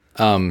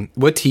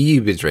What tea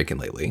you been drinking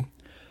lately?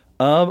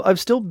 I've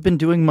still been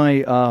doing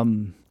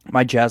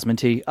my jasmine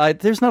tea.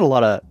 There's not a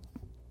lot of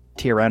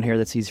tea around here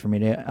that's easy for me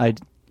to.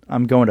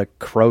 I'm going to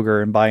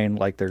Kroger and buying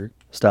like their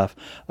stuff.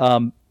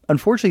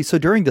 Unfortunately, so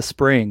during the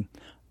spring,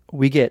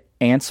 we get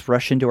ants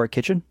rush into our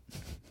kitchen.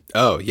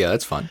 Oh yeah,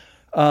 that's fun.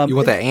 You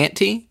want that ant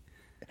tea?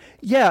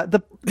 Yeah,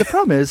 the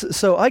problem is,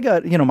 so I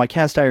got my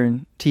cast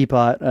iron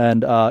teapot,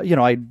 and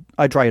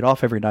I dry it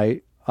off every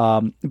night.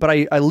 But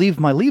I leave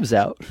my leaves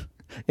out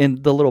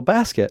in the little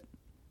basket.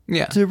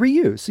 Yeah. To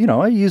reuse.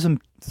 I use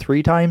them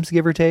 3 times,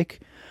 give or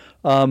take.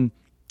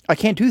 I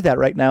can't do that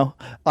right now.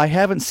 I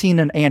haven't seen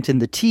an ant in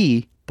the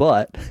tea,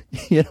 but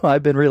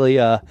I've been really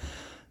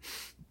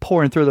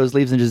pouring through those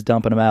leaves and just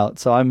dumping them out.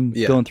 So I'm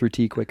going through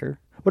tea quicker.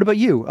 What about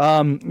you?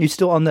 You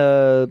still on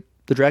the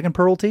Dragon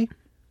Pearl tea?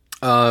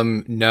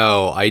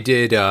 No, I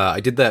did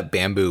that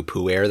bamboo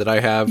pu'er that I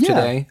have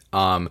today.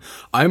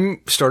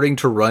 I'm starting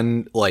to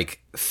run like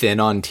thin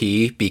on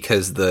tea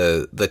because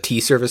the tea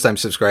service I'm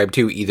subscribed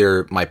to,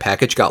 either my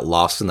package got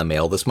lost in the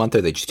mail this month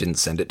or they just didn't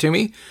send it to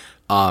me.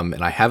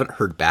 And I haven't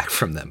heard back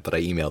from them, but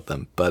I emailed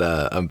them. But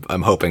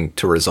I'm hoping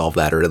to resolve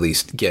that, or at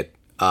least get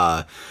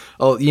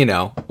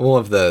we'll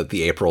have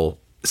the April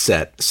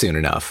set soon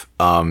enough.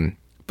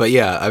 But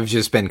yeah, I've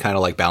just been kind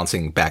of like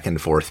bouncing back and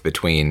forth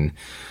between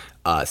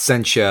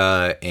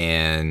sencha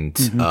and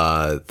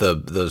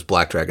those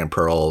black dragon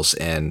pearls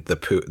and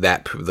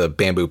the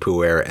bamboo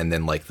pu'er, and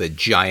then like the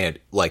giant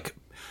like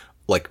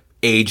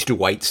aged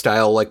white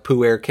style like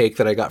pu'er cake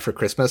that I got for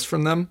Christmas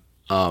from them.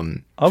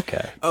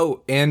 Okay.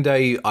 Oh, and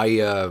I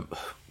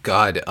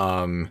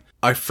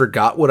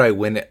forgot what I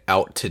went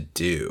out to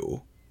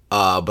do.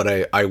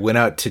 But I went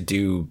out to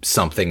do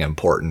something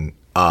important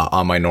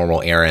on my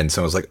normal errands,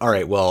 and I was like, all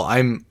right, well,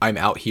 I'm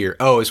out here.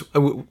 Oh,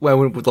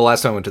 the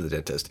last time I went to the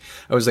dentist,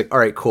 I was like, all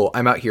right, cool,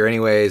 I'm out here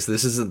anyways.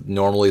 This is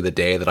normally the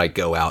day that I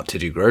go out to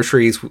do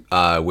groceries,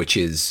 which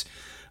is,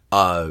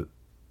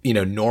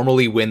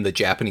 normally when the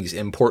Japanese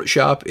import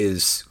shop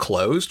is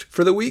closed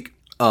for the week.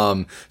 So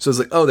I was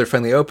like, oh, they're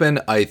finally open.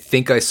 I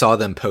think I saw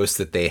them post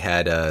that they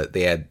had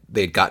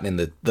gotten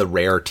in the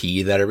rare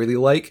tea that I really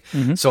like.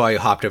 Mm-hmm. So I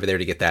hopped over there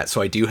to get that.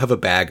 So I do have a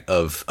bag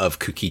of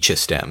kukicha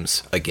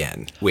stems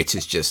again, which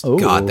is just,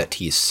 God, that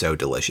tea is so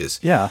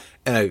delicious. Yeah.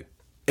 And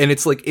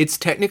it's like, it's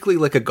technically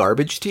like a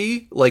garbage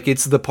tea. Like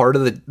that's the part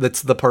of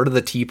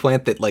the tea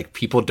plant that like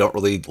people don't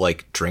really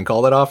like drink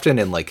all that often.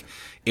 And like,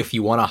 if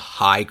you want a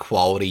high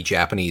quality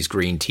Japanese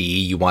green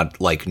tea, you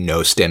want like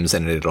no stems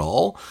in it at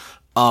all.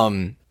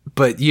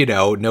 But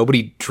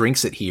nobody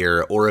drinks it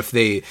here, or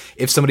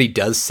if somebody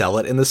does sell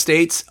it in the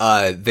States,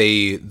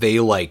 they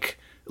like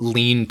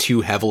lean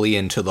too heavily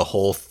into the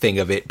whole thing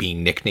of it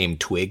being nicknamed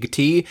twig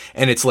tea,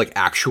 and it's like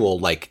actual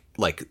like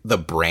the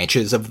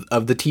branches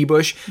of the tea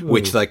bush,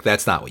 which like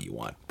that's not what you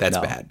want. That's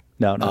bad.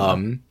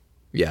 No.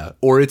 Yeah,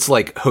 or it's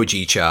like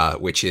hojicha,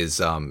 which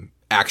is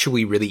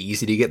actually really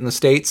easy to get in the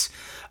States,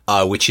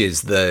 which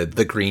is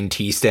the green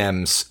tea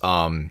stems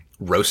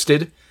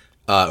roasted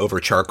over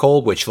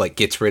charcoal, which like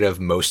gets rid of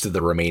most of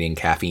the remaining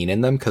caffeine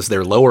in them because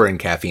they're lower in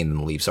caffeine than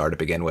the leaves are to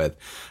begin with,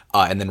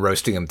 and then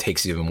roasting them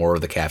takes even more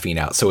of the caffeine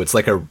out. So it's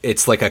like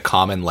a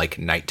common like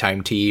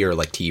nighttime tea, or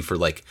like tea for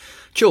like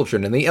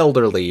children and the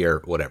elderly or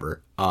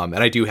whatever. And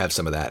I do have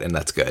some of that, and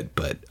that's good.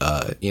 But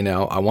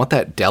I want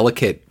that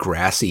delicate,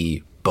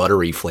 grassy,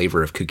 buttery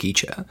flavor of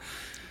kukicha.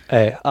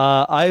 Hey,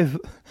 I've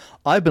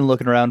been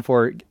looking around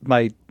for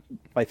my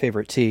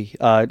favorite tea.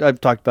 I've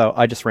talked about.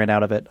 I just ran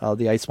out of it.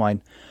 The ice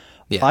wine.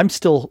 Yeah. I'm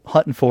still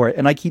hunting for it,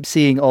 and I keep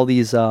seeing all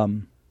these.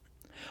 I'm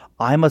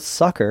a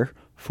sucker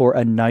for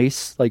a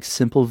nice, like,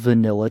 simple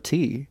vanilla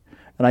tea,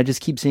 and I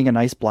just keep seeing a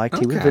nice black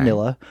tea with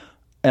vanilla,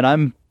 and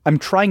I'm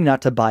trying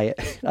not to buy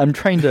it. I'm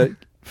trying to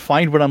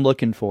find what I'm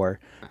looking for,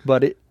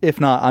 but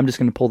if not, I'm just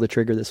going to pull the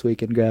trigger this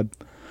week and grab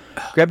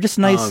just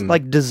a nice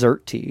like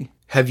dessert tea.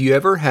 Have you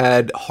ever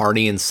had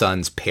Harney and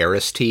Sons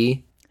Paris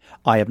tea?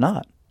 I have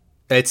not.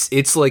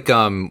 It's like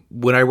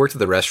when I worked at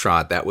the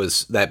restaurant,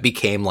 that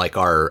became like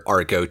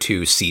our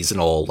go-to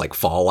seasonal like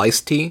fall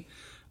iced tea.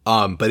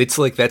 But it's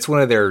like that's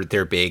one of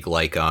their big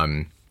like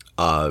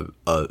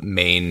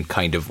main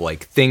kind of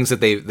like things that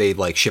they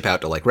like ship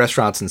out to like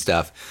restaurants and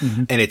stuff.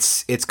 Mm-hmm. And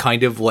it's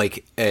kind of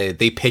like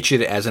they pitch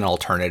it as an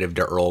alternative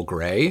to Earl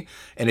Grey,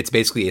 and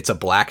it's a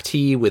black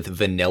tea with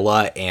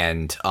vanilla,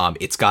 and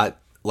it's got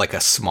like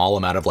a small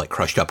amount of like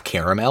crushed up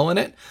caramel in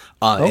it.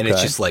 And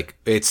it's just like,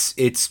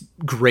 it's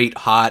great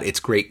hot. It's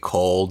great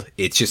cold.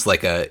 It's just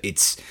like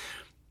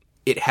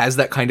it has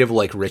that kind of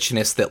like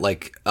richness that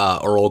like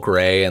Earl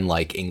Grey and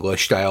like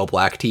English style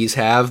black teas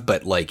have,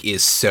 but like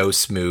is so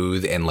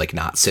smooth and like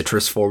not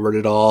citrus forward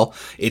at all.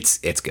 It's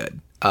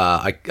good.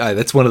 I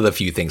that's one of the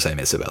few things I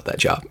miss about that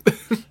job.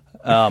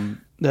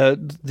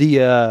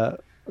 The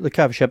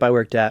coffee shop I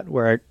worked at,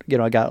 where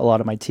I got a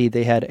lot of my tea,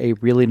 they had a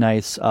really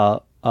nice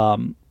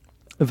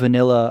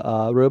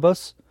vanilla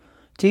rooibos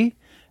tea,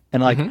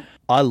 and like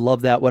I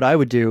love that. What I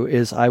would do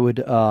is I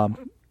would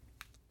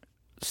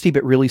steep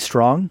it really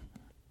strong,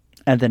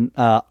 and then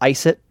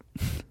ice it,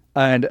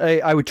 and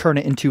I would turn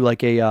it into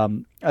like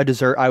a a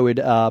dessert, I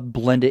would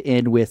blend it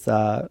in with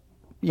stuff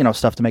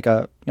to make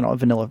a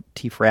vanilla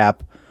tea frap,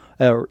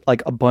 or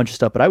like a bunch of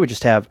stuff. But I would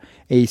just have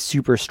a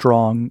super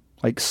strong,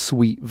 like,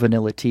 sweet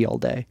vanilla tea all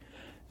day.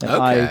 And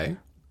Okay.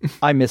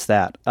 I miss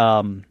that.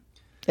 And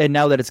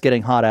now that it's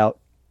getting hot out,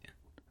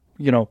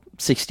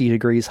 60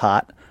 degrees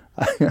hot,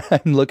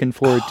 I'm looking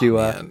forward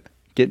to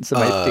getting some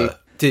iced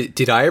tea.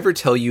 Did I ever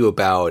tell you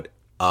about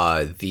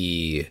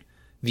the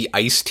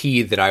iced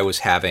tea that I was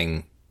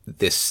having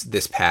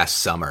this past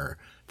summer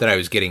that I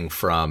was getting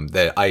from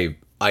that I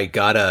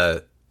got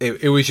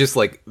it was just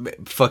like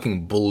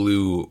fucking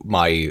blew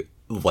my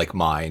like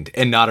mind,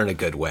 and not in a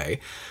good way.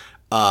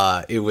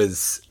 It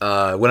was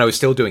when I was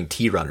still doing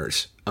tea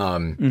runners.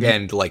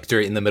 And like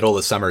in the middle of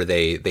the summer,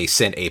 they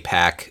sent a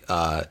pack,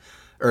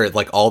 or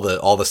like all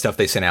the stuff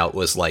they sent out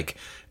was like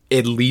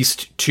at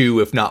least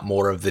 2, if not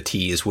more, of the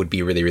teas would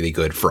be really, really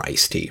good for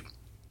iced tea.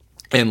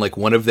 And like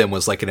one of them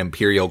was like an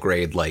imperial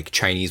grade, like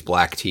Chinese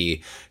black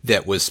tea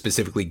that was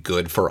specifically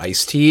good for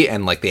iced tea.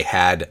 And like they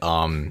had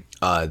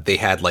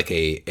like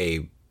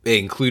it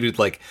included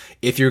like,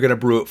 if you're going to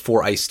brew it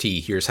for iced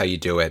tea, here's how you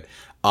do it.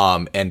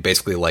 And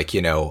basically like,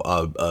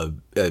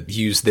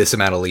 use this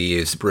amount of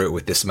leaves, brew it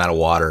with this amount of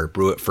water,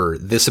 brew it for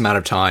this amount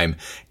of time,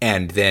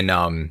 and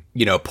then,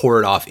 pour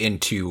it off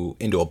into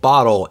a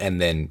bottle and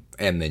then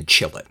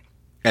chill it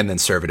and then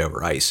serve it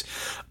over ice.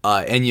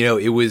 And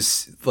it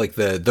was like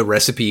the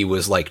recipe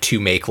was like to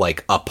make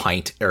like a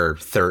pint or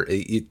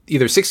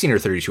either 16 or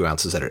 32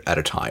 ounces at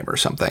a time or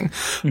something.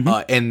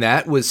 And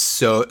that was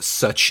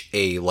such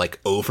a like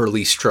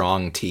overly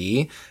strong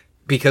tea,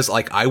 because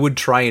like I would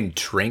try and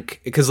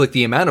drink, because like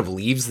the amount of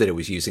leaves that it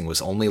was using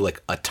was only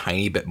like a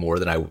tiny bit more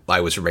than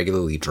I was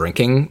regularly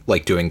drinking,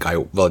 like doing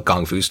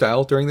Gong Fu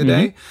style during the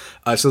day.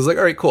 So I was like,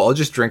 all right, cool, I'll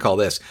just drink all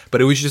this.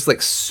 But it was just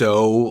like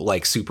so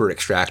like super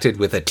extracted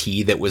with a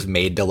tea that was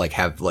made to like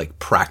have like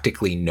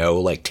practically no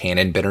like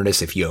tannin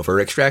bitterness if you over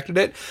extracted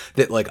it,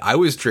 that like I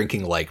was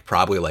drinking like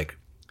probably like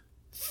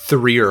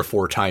 3 or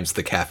 4 times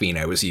the caffeine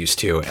I was used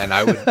to. And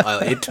I would,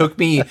 it took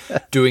me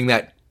doing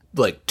that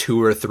like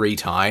 2 or 3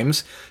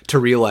 times to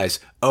realize,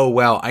 oh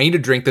wow, I need to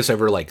drink this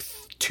over like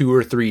 2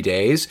 or 3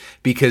 days,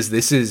 because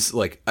this is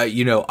like,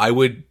 I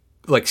would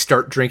like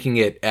start drinking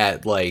it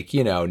at like,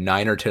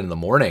 9 or 10 in the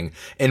morning.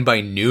 And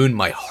by noon,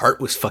 my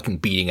heart was fucking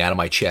beating out of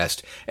my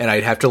chest. And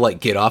I'd have to like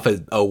get off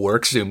a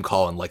work Zoom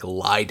call and like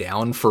lie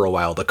down for a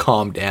while to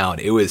calm down.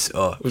 It was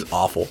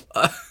awful.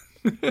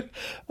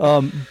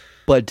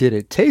 But did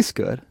it taste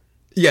good?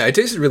 Yeah, it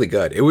tasted really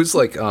good. It was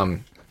like,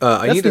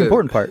 that's the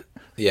important part.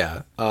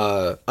 Yeah.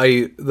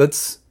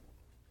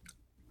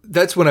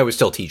 That's when I was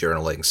still tea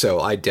journaling, so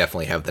I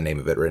definitely have the name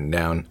of it written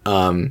down. Do you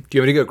want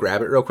me to go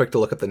grab it real quick to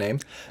look up the name?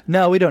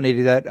 No, we don't need to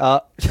do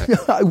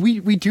that.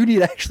 We do need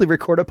to actually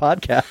record a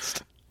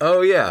podcast.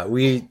 Oh yeah,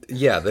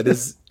 that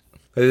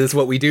is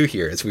what we do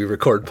here, is we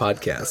record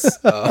podcasts.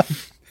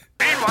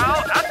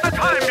 Meanwhile, at the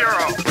Time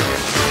Bureau,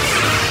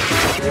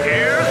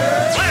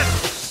 here's Flint.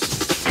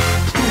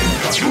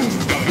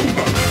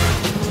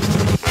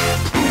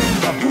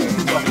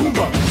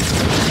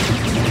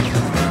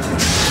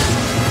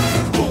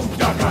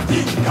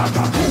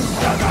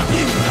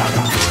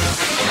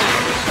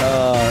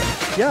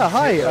 Yeah,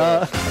 hi,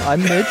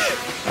 I'm Mitch.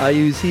 I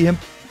use he, him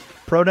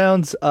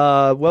pronouns.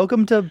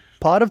 Welcome to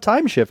Pod of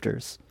Time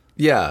Shifters.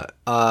 Yeah,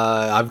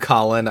 I'm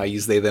Colin. I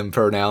use they, them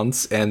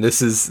pronouns, and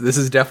this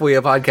is definitely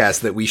a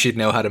podcast that we should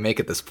know how to make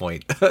at this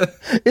point.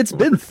 It's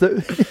been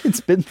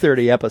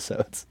 30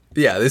 episodes.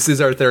 Yeah, this is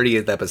our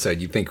 30th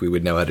episode. You'd think we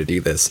would know how to do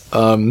this.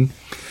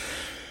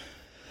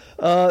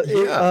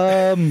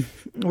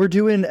 We're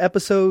doing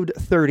episode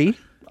 30,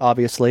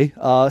 obviously.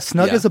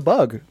 Snug as a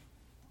Bug.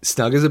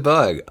 Snug as a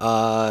Bug.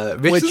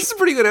 This is a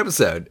pretty good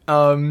episode.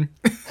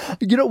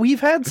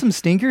 We've had some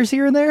stinkers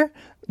here and there.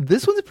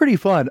 This one's pretty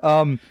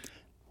fun.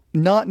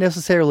 Not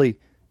necessarily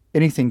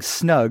anything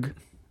snug,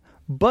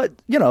 but,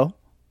 you got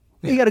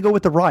to go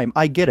with the rhyme.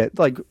 I get it.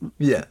 Like,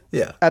 yeah.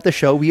 At the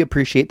show, we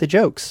appreciate the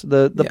jokes,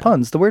 the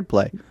puns, the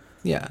wordplay.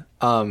 Yeah.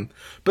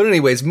 But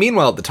anyways,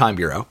 meanwhile at the Time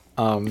Bureau.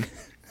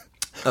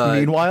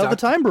 Meanwhile, the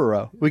Time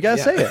Bureau. We got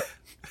to say it.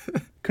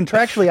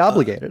 Contractually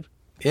obligated.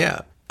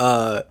 Yeah.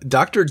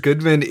 Dr.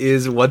 Goodman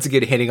is once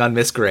again hitting on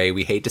Miss Gray.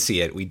 We hate to see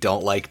it. We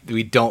don't like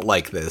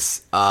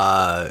this.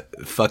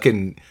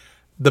 Fucking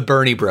the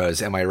Bernie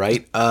Bros. Am I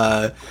right?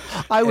 I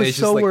was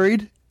so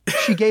worried.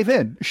 She gave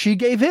in. She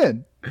gave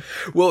in.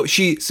 Well,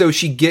 she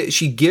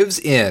gives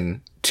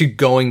in to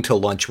going to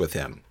lunch with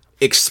him,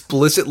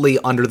 explicitly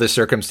under the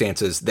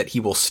circumstances that he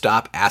will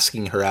stop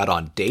asking her out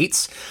on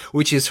dates,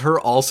 which is her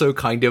also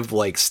kind of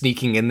like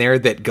sneaking in there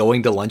that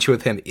going to lunch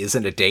with him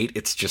isn't a date,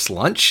 it's just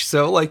lunch.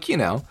 So like,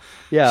 yeah,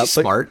 she's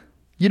smart.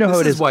 You know how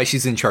it is. Why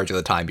she's in charge of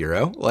the Time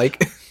Bureau.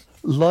 Like,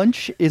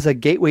 lunch is a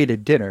gateway to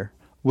dinner,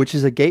 which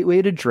is a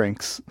gateway to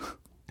drinks.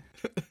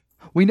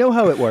 We know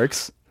how it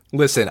works.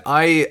 Listen,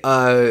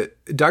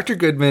 Dr.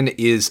 Goodman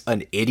is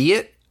an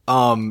idiot.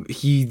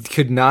 He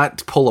could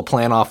not pull a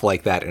plan off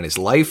like that in his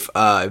life.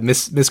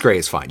 Miss Gray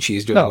is fine.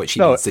 She's doing what she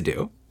needs to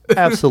do.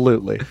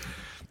 Absolutely.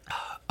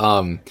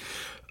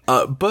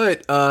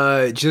 But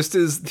just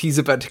as he's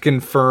about to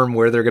confirm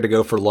where they're going to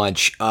go for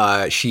lunch,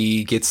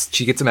 she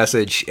gets a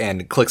message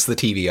and clicks the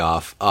TV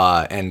off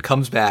and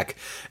comes back.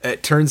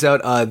 It turns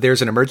out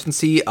there's an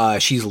emergency.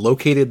 She's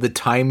located the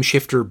time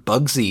shifter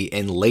Bugsy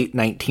in late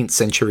 19th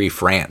century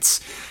France.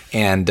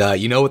 And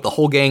you know what? The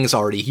whole gang is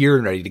already here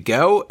and ready to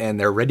go, and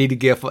they're ready to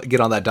get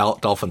on that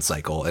dolphin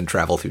cycle and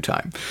travel through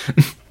time.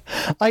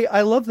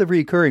 I love the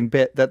recurring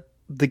bit that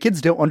the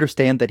kids don't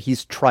understand that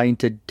he's trying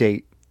to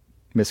date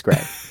Miss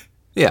Gray.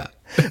 Yeah.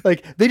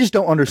 Like, they just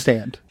don't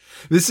understand.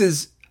 This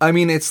is, I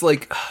mean, it's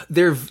like,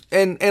 they're,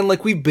 and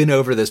like, we've been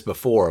over this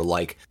before,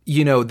 like,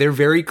 you know, they're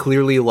very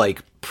clearly,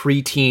 like,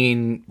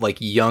 preteen, like,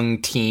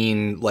 young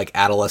teen, like,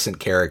 adolescent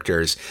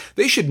characters.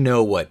 They should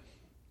know what,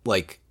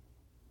 like,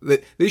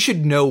 they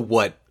should know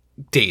what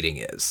dating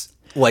is.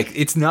 Like,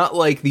 it's not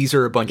like these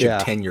are a bunch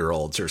of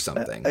 10-year-olds or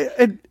something.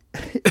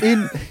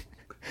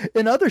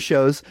 In other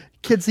shows,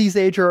 kids these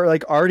age are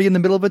like already in the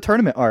middle of a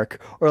tournament arc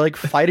or like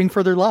fighting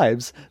for their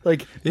lives.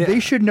 Like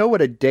they should know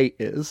what a date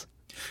is.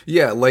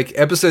 Yeah, like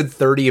episode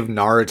 30 of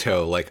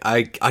Naruto, like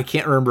I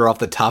can't remember off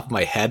the top of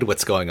my head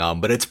what's going on,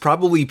 but it's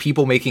probably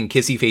people making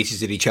kissy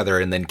faces at each other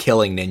and then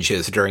killing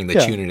ninjas during the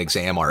Chunin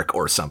exam arc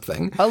or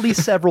something. At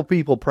least several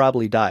people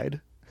probably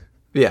died.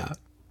 Yeah.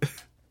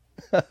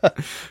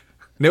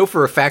 Know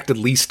for a fact at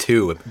least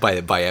 2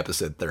 by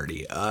episode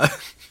 30.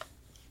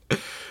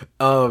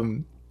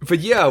 But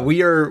yeah,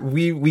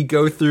 we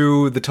go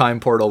through the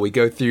time portal. We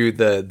go through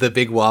the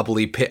big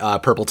wobbly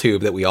purple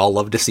tube that we all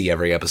love to see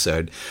every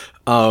episode.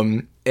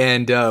 And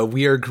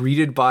we are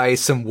greeted by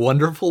some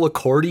wonderful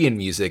accordion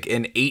music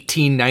in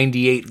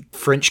 1898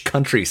 French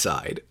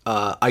countryside.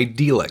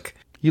 Idyllic.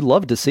 You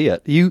love to see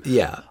it.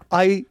 Yeah.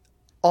 I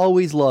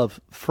always love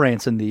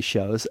France in these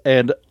shows,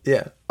 and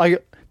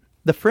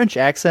the French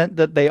accent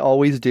that they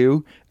always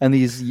do in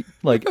these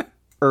like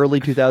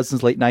early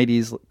 2000s, late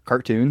 90s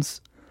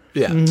cartoons.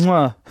 Yeah.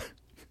 Mwah.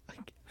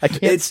 I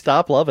can't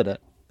stop loving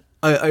it.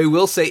 I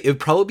will say it'd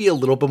probably be a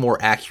little bit more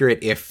accurate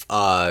if,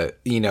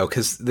 you know,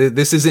 because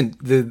this isn't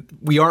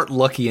we aren't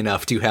lucky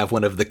enough to have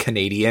one of the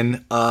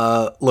Canadian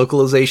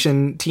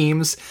localization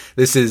teams.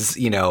 This is,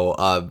 you know,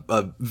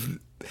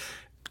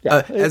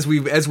 as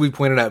we've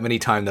pointed out many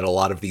times that a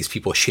lot of these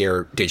people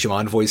share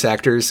Digimon voice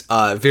actors.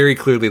 Very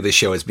clearly, the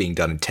show is being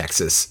done in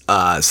Texas,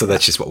 so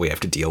that's just what we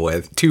have to deal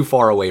with. Too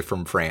far away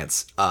from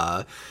France.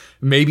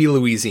 Maybe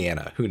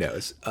Louisiana. Who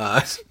knows?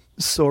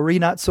 Sorry,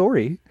 not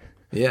sorry.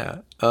 Yeah.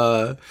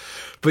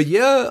 But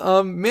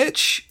yeah,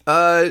 Mitch,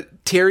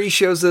 Terry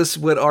shows us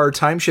what our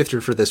time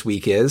shifter for this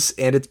week is,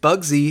 and it's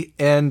Bugsy.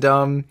 And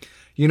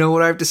you know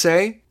what I have to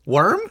say?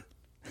 Worm?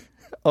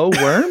 Oh,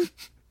 worm?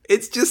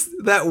 It's just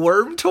that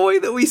worm toy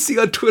that we see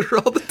on Twitter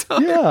all the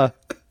time. Yeah.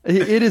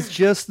 It is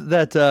just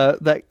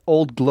that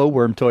old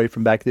glowworm toy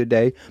from back in the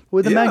day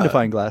with a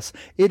magnifying glass.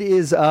 It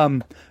is,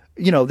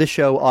 you know, this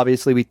show,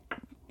 obviously, we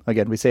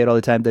say it all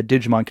the time, the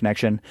Digimon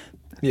connection.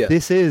 Yeah.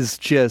 This is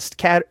just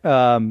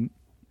Wormmon,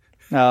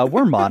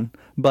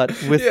 but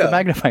with the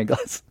magnifying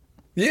glass.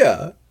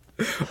 Yeah.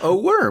 A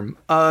worm.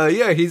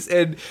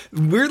 And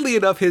weirdly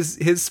enough,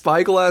 his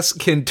spyglass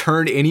can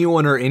turn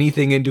anyone or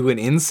anything into an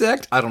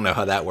insect. I don't know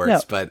how that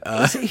works, but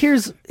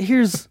here's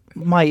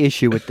my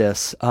issue with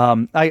this.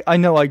 I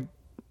know I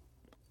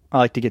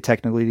like to get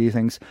technically to these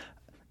things.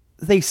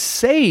 They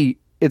say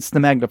it's the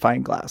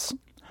magnifying glass,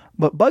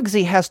 but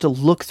Bugsy has to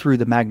look through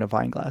the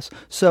magnifying glass.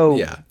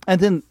 So,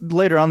 and then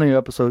later on in the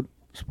episode,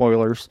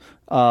 spoilers,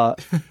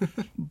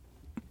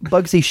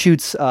 Bugsy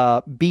shoots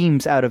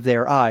beams out of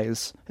their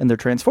eyes in their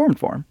transformed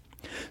form.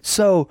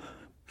 So,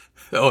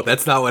 oh,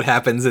 that's not what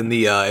happens in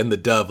the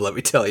dub. Let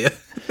me tell you.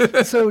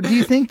 So, do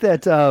you think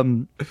that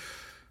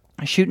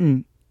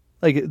shooting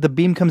like the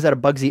beam comes out of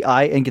Bugsy's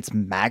eye and gets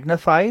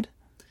magnified?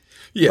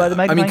 Yeah, by the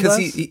magnifying glass?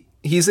 because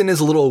he's in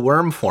his little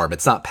worm form.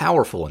 It's not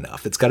powerful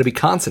enough. It's got to be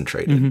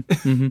concentrated.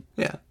 Mm-hmm, mm-hmm.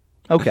 Yeah.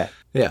 Okay.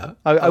 Yeah.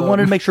 I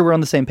wanted to make sure we're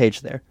on the same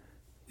page there.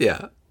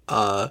 Yeah.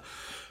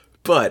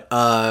 But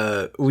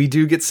we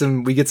get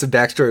some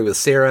backstory with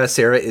Sarah.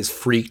 Sarah is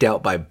freaked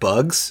out by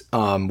bugs,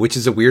 which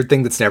is a weird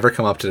thing that's never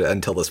come up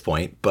until this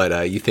point.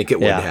 But you think it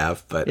would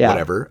have, but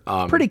whatever.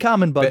 Pretty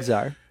common bugs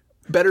are.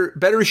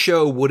 Better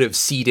show would have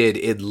seeded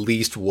at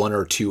least 1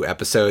 or 2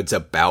 episodes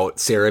about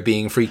Sarah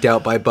being freaked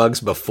out by bugs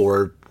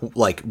before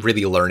like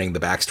really learning the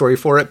backstory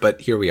for it.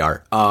 But here we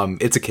are.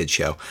 It's a kid's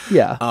show.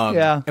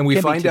 Yeah. And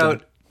we find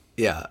out.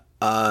 Yeah.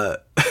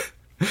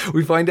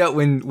 We find out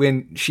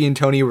when she and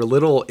Tony were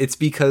little, it's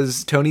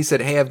because Tony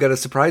said, "Hey, I've got a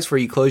surprise for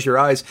you. Close your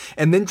eyes,"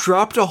 and then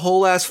dropped a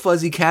whole ass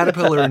fuzzy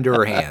caterpillar into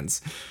her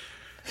hands.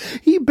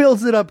 He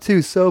builds it up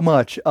too so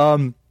much.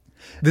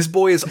 This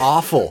boy is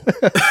awful.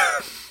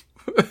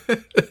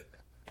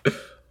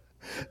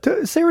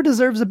 Sarah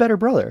deserves a better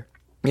brother.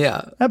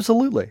 Yeah,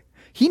 absolutely.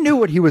 He knew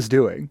what he was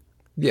doing.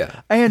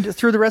 Yeah, and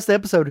through the rest of the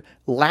episode,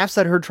 laughs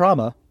at her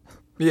trauma.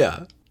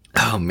 Yeah.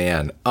 Oh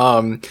man.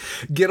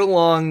 Get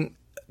along.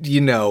 You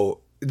know,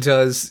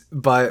 does,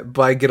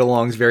 by Get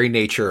Along's very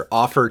nature,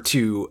 offer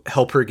to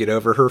help her get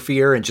over her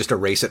fear and just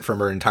erase it from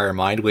her entire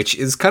mind, which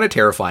is kind of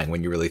terrifying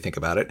when you really think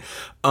about it.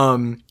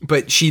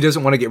 But she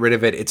doesn't want to get rid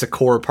of it. It's a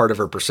core part of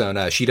her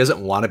persona. She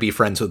doesn't want to be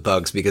friends with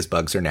bugs because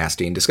bugs are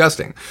nasty and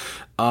disgusting.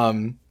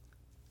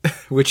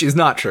 Which is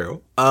not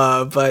true.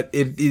 But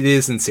it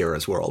is in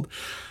Sarah's world.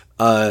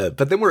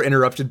 But then we're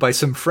interrupted by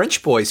some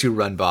French boys who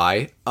run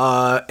by,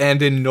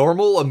 and in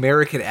normal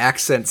American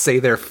accent say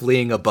they're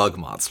fleeing a bug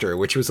monster,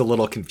 which was a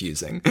little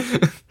confusing.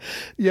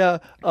 Yeah.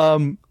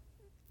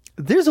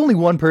 There's only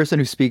one person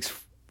who speaks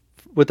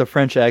with a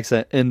French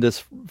accent in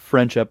this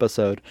French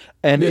episode,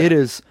 and it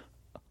is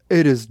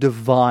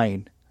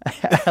divine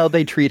how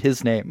they treat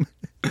his name.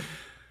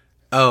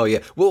 Oh, yeah.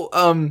 Well,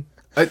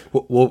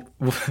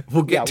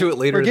 we'll get to it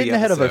later. We're getting in the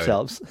ahead episode. of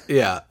ourselves.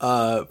 Yeah,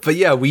 but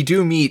yeah, we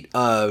do meet.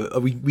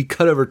 We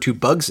cut over to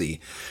Bugsy,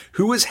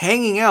 who was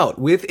hanging out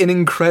with an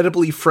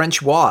incredibly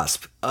French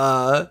wasp.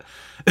 And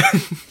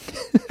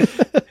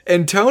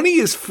Tony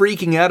is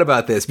freaking out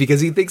about this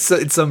because he thinks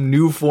it's some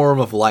new form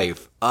of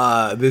life.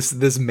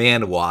 This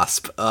man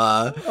wasp.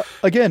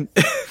 Again,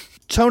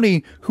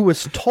 Tony, who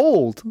was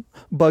told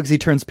Bugsy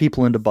turns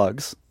people into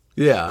bugs.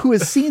 Yeah, who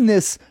has seen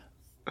this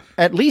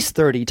at least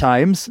 30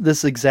 times,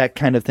 this exact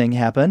kind of thing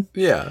happen.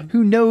 Yeah.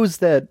 Who knows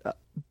that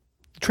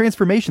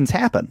transformations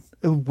happen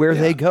where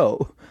they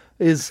go,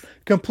 is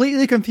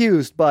completely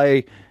confused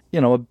by,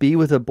 a bee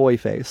with a boy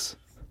face.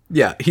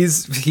 Yeah,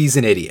 he's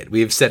an idiot.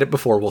 We've said it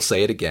before, we'll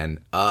say it again.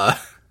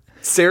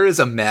 Sarah's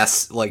a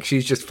mess. Like,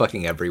 she's just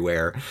fucking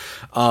everywhere.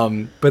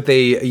 But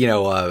they,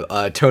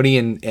 Tony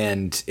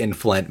and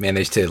Flint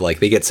manage to,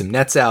 they get some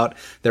nets out.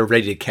 They're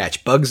ready to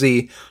catch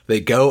Bugsy. They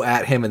go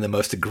at him in the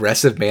most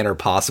aggressive manner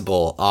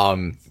possible.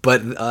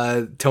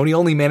 But Tony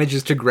only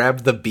manages to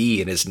grab the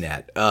bee in his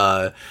net,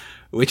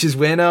 which is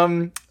when,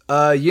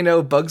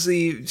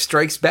 Bugsy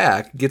strikes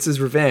back, gets his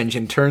revenge,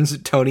 and turns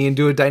Tony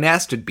into a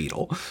dynastid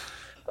beetle.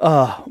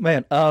 Oh,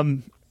 man.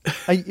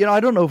 I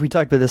don't know if we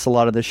talked about this a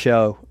lot of the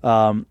show.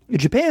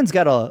 Japan's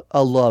got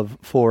a love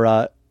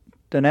for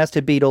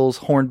dynastid beetles,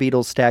 horn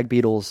beetles, stag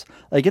beetles.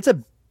 It's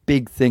a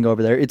big thing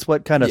over there. It's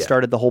what kind of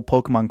started the whole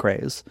Pokemon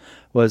craze,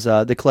 was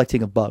the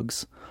collecting of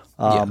bugs.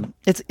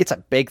 It's a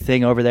big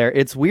thing over there.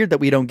 It's weird that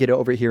we don't get it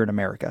over here in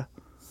America.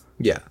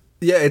 Yeah.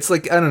 Yeah, it's I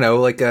don't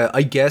know,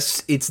 I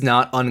guess it's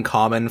not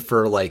uncommon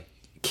for,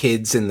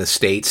 kids in the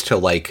States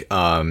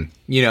to,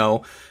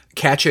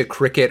 catch a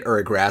cricket or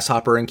a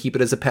grasshopper and keep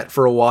it as a pet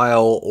for a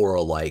while,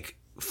 or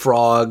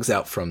frogs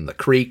out from the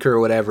creek or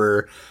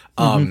whatever.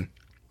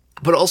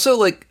 But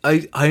also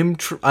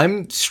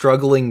I'm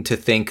struggling to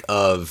think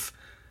of,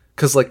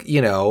 cause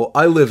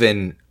I live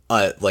in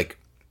a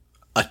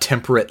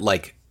temperate,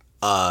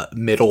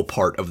 middle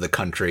part of the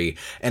country,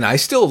 and I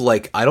still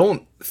I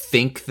don't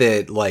think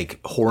that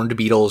horned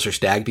beetles or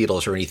stag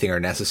beetles or anything are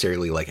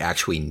necessarily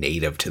actually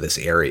native to this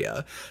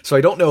area. So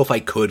I don't know if I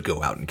could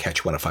go out and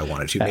catch one if I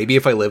wanted to. Maybe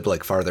if I lived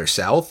farther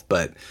south,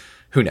 but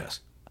who knows?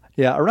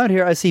 Yeah, around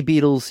here I see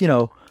beetles,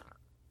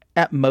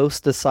 at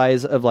most the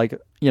size of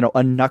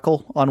a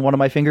knuckle on one of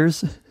my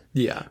fingers.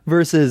 Yeah.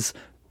 Versus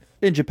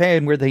in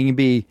Japan where they can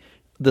be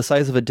the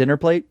size of a dinner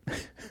plate.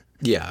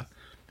 Yeah.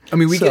 I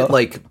mean, we get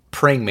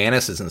praying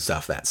mantises and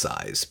stuff that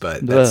size,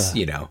 but that's,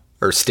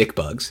 or stick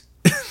bugs.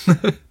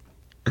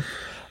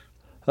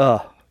 Yeah.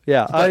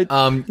 But,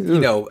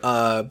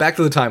 back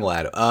to the time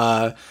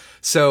lad.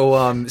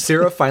 So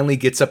Sarah finally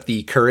gets up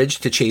the courage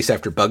to chase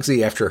after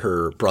Bugsy after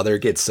her brother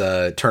gets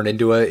turned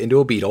into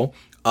a beetle.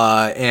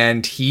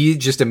 And he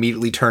just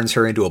immediately turns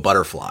her into a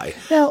butterfly,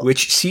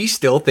 which she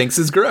still thinks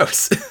is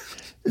gross.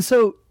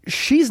 So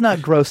she's not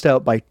grossed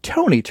out by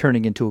Tony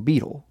turning into a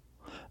beetle.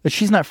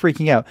 She's not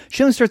freaking out.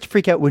 She only starts to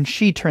freak out when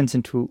she turns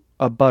into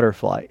a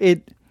butterfly.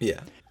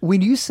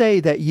 When you say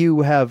that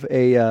you have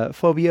a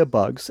phobia of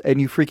bugs and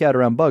you freak out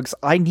around bugs,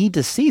 I need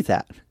to see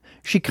that.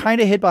 She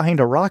kind of hid behind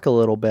a rock a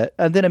little bit,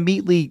 and then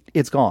immediately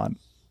it's gone.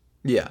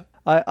 Yeah.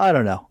 I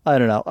don't know.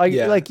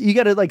 You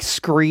got to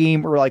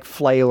scream or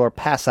flail or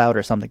pass out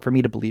or something for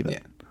me to believe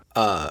it.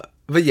 Yeah.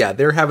 But yeah,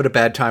 they're having a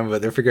bad time of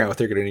it. They're figuring out what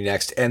they're going to do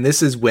next. And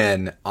this is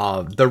when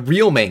the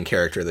real main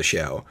character of the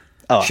show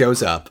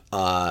shows up.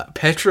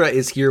 Petra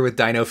is here with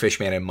Dino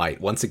Fishman and Mite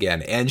once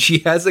again, and she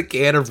has a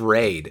can of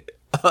Raid.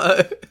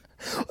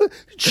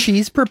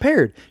 She's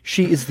prepared.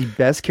 She is the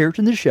best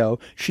character in the show.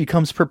 She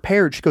comes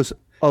prepared. She goes,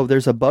 "Oh,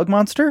 there's a bug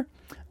monster?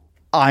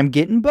 I'm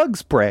getting bug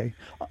spray."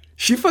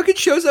 She fucking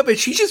shows up and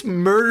she just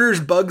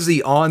murders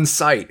Bugsy on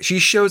sight. She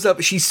shows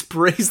up, she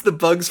sprays the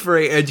bug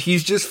spray, and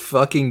he's just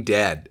fucking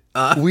dead.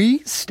 We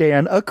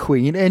stand a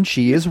queen, and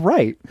she is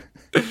right.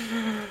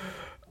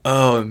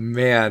 Oh,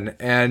 man.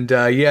 And,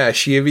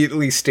 she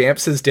immediately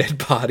stamps his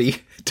dead body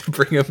to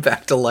bring him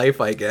back to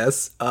life, I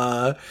guess.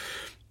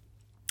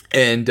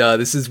 And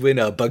this is when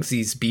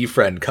Bugsy's bee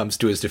friend comes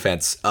to his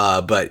defense.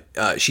 But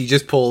she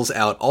just pulls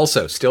out,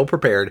 also still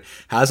prepared,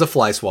 has a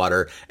fly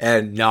swatter,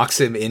 and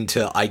knocks him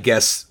into, I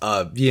guess,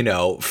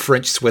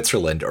 French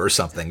Switzerland or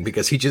something,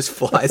 because he just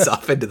flies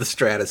off into the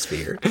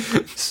stratosphere.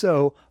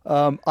 So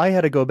I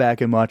had to go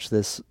back and watch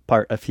this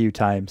part a few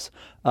times.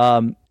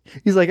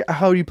 he's like,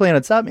 how do you plan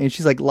on stopping me? And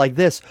she's like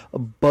this,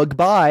 bug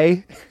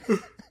bye.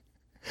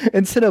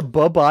 Instead of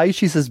bye-bye,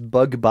 she says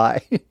bug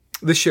bye.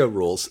 The show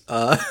rules.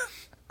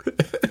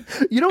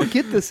 You don't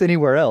get this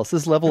anywhere else,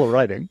 this level of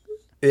writing.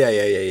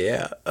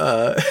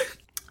 Yeah.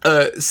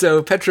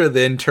 So Petra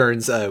then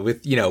turns,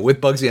 with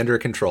Bugsy under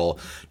control,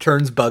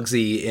 turns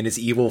Bugsy in his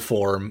evil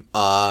form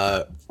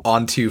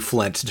onto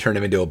Flint to turn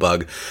him into a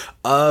bug.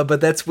 But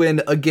that's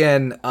when,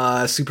 again,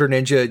 Super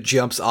Ninja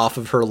jumps off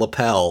of her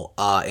lapel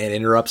and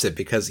interrupts it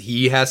because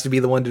he has to be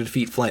the one to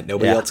defeat Flint.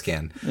 Nobody else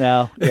can.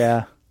 No,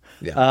 yeah.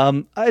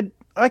 Yeah.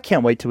 I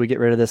can't wait till we get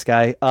rid of this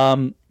guy.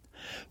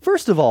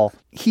 First of all,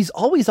 he's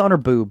always on her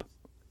boob.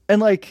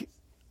 And, like,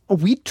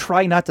 we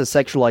try not to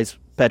sexualize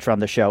Petra on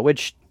the show,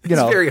 which...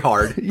 It's very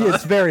hard. Yeah,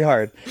 it's very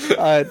hard.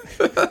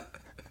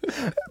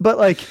 But,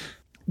 like,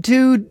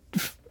 dude,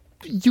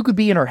 you could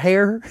be in her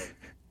hair.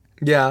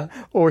 Yeah.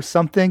 Or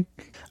something.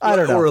 I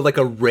don't know. Or, like,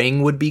 a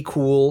ring would be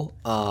cool.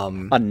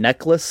 A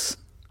necklace.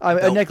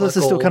 A necklace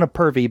is still kind of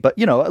pervy, but,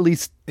 at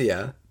least...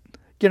 Yeah.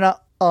 You're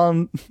not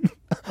on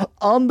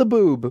the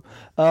boob.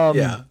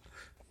 Yeah.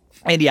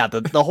 And, yeah,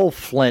 the whole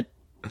Flint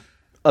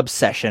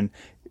obsession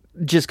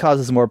just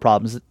causes more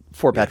problems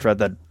for Petra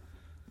than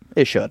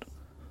it should.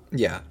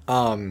 Yeah.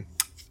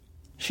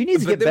 She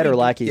needs to get better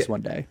lackeys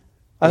one day.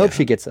 I hope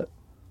she gets it.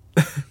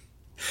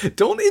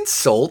 Don't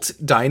insult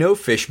Dino,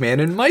 Fishman,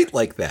 and Mite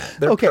like that.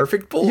 They're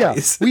perfect boys. Yeah,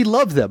 we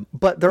love them,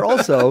 but they're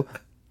also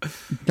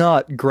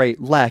not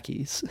great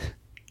lackeys.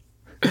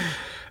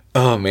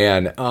 Oh,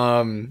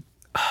 man.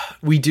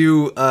 We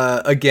do,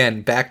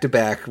 again, back to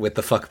back with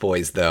the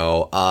fuckboys,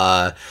 though.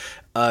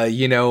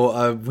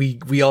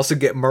 We also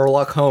get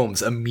Murloc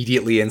Holmes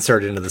immediately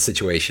inserted into the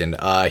situation.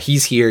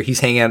 He's here.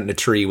 He's hanging out in a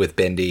tree with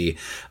Bendy,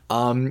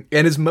 and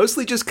is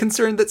mostly just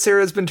concerned that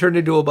Sarah's been turned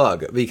into a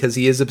bug because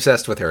he is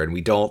obsessed with her, and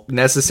we don't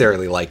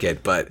necessarily like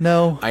it. But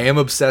no, I am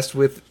obsessed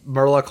with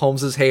Murloc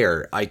Holmes's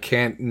hair. I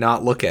can't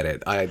not look at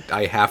it.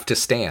 I have to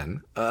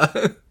stan.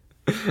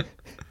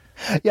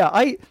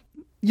 Yeah,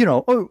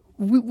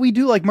 we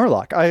do like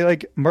Murloc.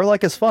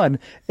 Murloc is fun.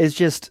 It's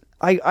just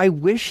I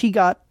wish he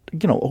got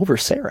over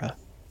Sarah.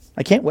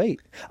 I can't wait.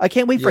 I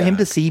can't wait for him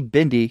to see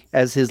Bendy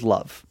as his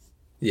love.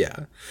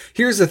 Yeah.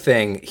 Here's the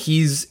thing.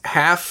 He's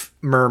half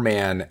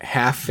merman,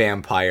 half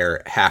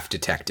vampire, half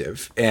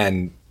detective.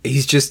 And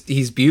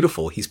he's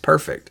beautiful. He's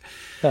perfect.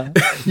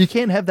 You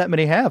can't have that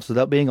many halves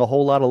without being a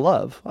whole lot of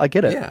love. I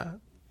get it. Yeah.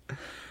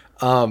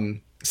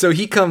 So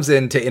he comes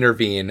in to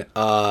intervene,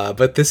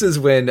 but this is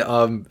when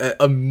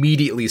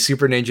immediately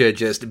Super Ninja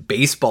just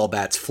baseball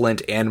bats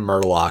Flint and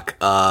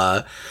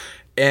Murloc.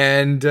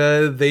 And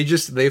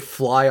they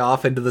fly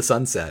off into the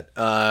sunset.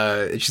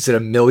 She's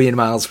at 1,000,000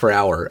 miles per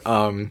hour,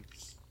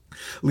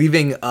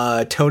 leaving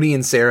Tony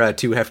and Sarah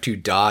to have to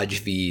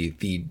dodge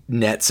the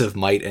nets of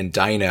Mite and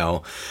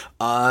Dino.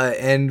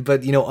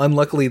 But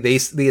unluckily they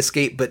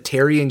escape. But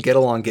Terry and Get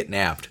Along get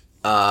nabbed,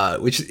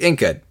 which ain't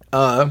good.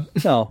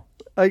 No,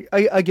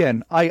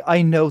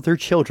 I know they're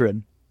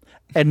children,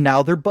 and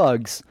now they're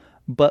bugs.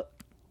 But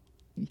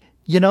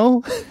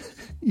yeah.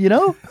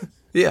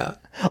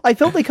 I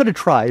felt they could have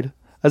tried.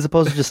 As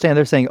opposed to just stand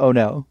there saying, oh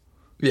no.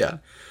 Yeah.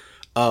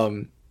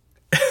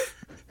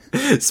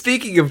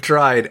 Speaking of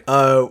tried,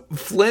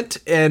 Flint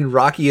and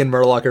Rocky and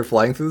Murloc are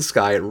flying through the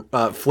sky.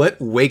 Flint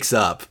wakes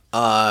up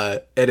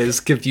and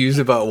is confused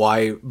about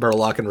why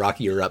Murloc and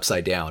Rocky are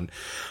upside down.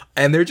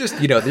 And they're just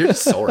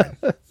soaring.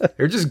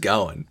 They're just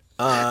going.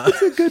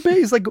 It's a good bit.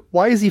 He's like,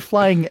 why is he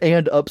flying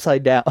and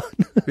upside down?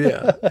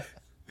 Yeah.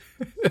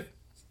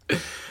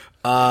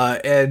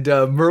 And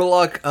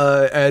Murloc,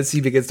 as he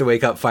begins to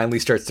wake up, finally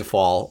starts to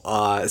fall.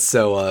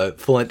 So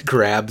Flint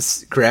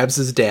grabs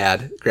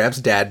Dad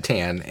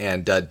Tan,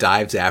 and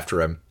dives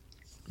after him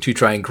to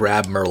try and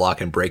grab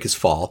Murloc and break his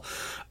fall.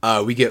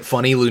 We get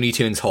funny Looney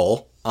Tunes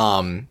hole,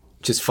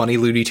 just funny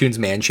Looney Tunes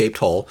man-shaped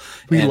hole.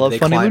 We love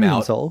funny Looney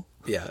Tunes hole.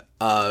 Yeah,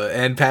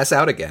 and pass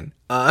out again.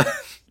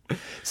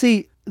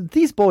 See,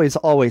 these boys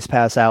always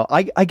pass out.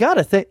 I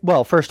gotta think.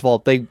 Well, first of all,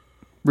 they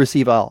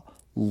receive a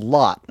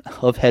lot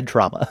of head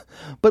trauma,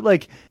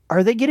 but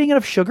are they getting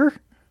enough sugar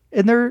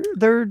in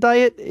their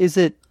diet? Is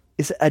it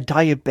a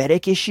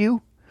diabetic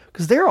issue?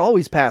 Because they're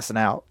always passing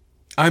out.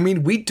 I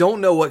mean, we don't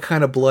know what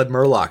kind of blood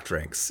Murloc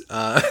drinks.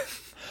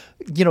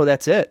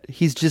 That's it.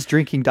 He's just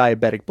drinking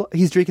diabetic blood.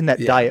 He's drinking that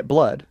diet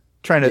blood,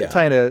 trying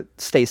to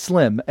stay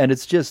slim, and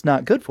it's just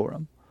not good for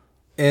him.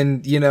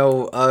 And,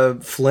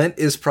 Flint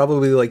is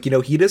probably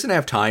he doesn't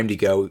have time to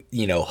go,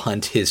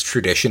 hunt his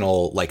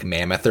traditional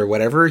mammoth or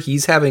whatever.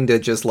 He's having to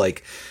just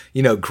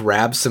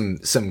grab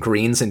some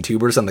greens and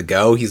tubers on the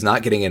go. He's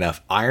not getting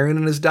enough iron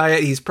in his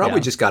diet. He's probably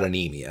just got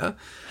anemia.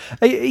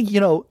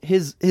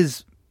 His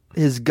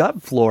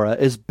gut flora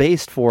is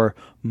based for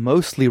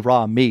mostly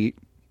raw meat.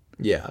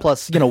 Yeah.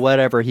 Plus,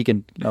 whatever he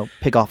can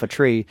pick off a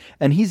tree.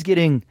 And he's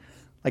getting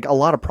a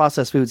lot of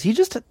processed foods.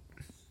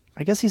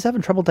 I guess he's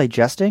having trouble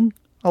digesting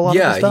a lot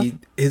of stuff.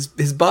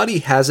 His body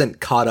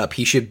hasn't caught up.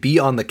 He should be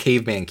on the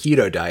caveman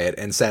keto diet,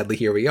 and sadly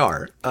here we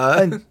are.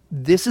 And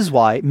this is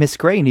why Miss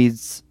Gray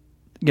needs,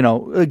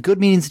 good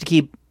means to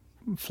keep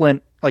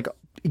Flint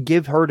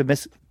give her to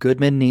Miss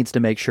Goodman needs to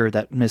make sure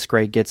that Miss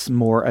Gray gets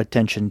more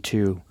attention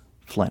to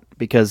Flint,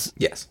 because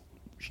yes,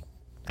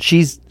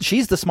 she's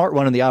the smart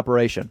one in the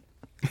operation.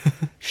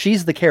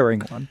 She's the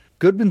caring one.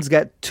 Goodman's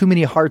got too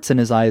many hearts in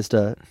his eyes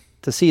to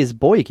see his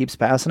boy keeps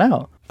passing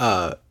out.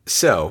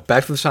 So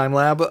back to the time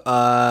lab.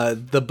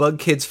 The bug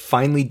kids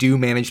finally do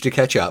manage to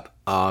catch up,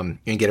 and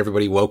get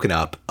everybody woken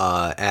up.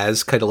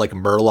 As kind of like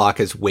Murloc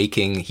is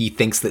waking, he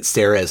thinks that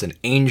Sarah is an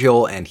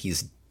angel and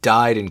he's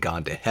died and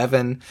gone to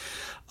heaven.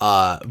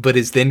 But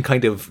is then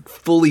kind of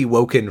fully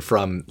woken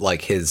from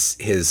like his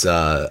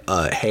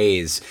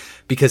haze,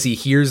 because he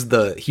hears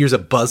a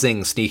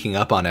buzzing sneaking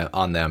up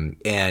on them,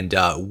 and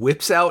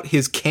whips out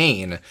his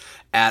cane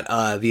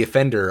at the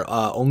offender,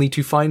 only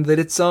to find that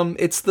it's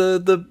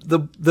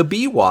the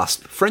bee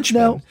wasp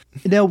Frenchman.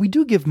 Now we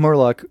do give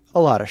Murloc a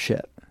lot of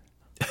shit,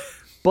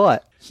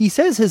 but he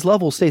says his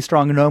levels stay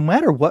strong no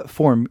matter what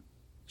form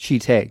she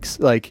takes.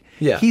 Like,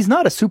 he's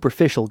not a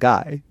superficial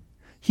guy.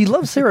 He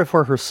loves Sarah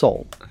for her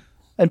soul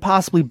and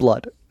possibly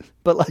blood,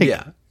 but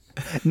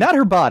not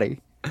her body,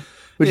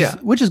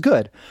 which is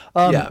good.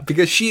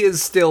 Because she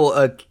is still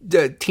a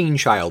teen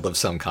child of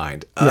some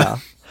kind.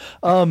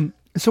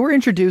 So we're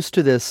introduced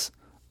to this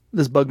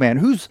bug man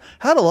who's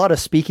had a lot of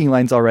speaking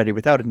lines already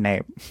without a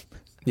name.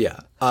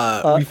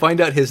 We find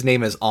out his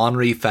name is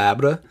Henri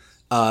Fabre,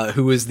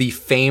 who is the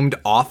famed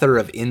author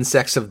of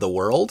Insects of the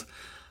World.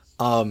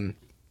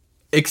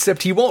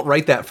 Except he won't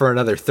write that for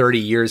another 30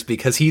 years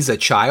because he's a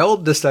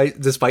child,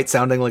 despite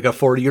sounding like a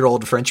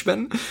 40-year-old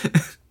Frenchman.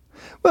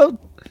 Well,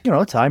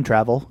 time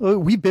travel.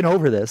 We've been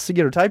over this.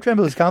 Time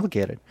travel is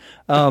complicated.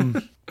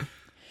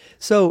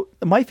 So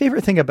my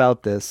favorite thing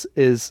about this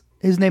is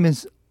his name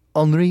is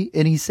Henri,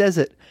 and he says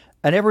it,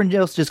 and everyone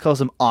else just calls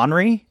him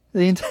Henri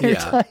the entire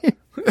time,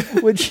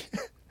 which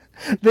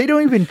they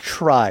don't even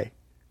try.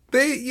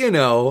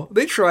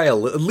 They try at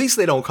least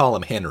they don't call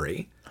him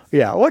Henry.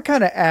 Yeah, what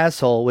kind of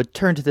asshole would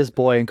turn to this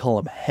boy and call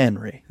him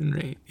Henry?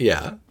 Henry,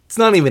 yeah. It's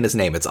not even his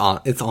name, it's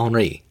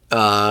Henri.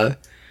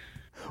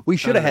 We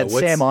should have had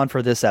Sam on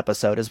for this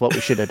episode is what we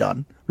should have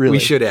done, really. We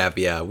should have,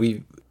 yeah.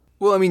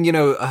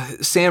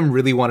 Sam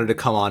really wanted to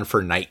come on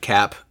for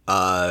Nightcap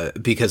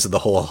because of the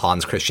whole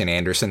Hans Christian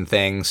Andersen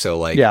thing, so,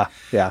 what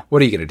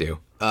are you going to do?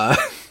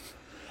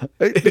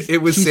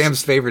 It was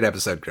Sam's favorite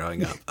episode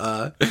growing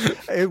up.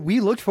 We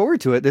looked forward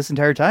to it this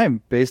entire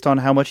time based on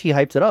how much he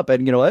hyped it up,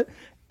 and you know what?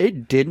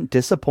 It didn't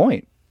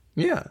disappoint.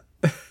 Yeah.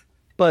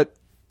 But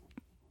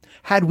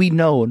had we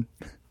known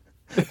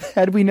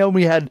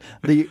we had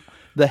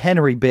the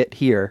Henry bit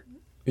here.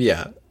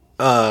 Yeah.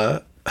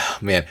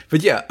 Man.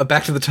 But yeah,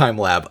 back to the time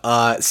lab.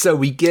 So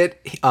we get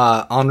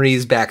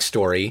Henri's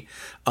backstory.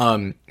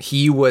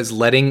 He was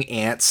letting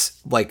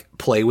ants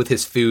play with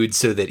his food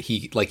so that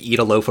he eat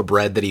a loaf of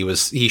bread that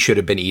he should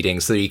have been eating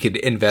so that he could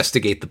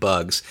investigate the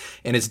bugs,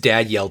 and his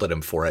dad yelled at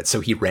him for it,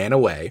 so he ran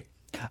away.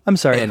 I'm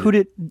sorry, who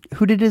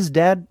did his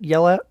dad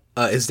yell at?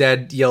 His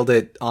dad yelled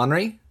at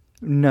Henri?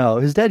 No,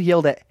 his dad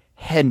yelled at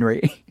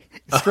Henry.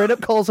 Straight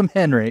up calls him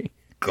Henry.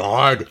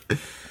 God.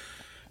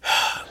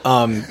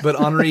 But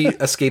Henri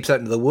escapes out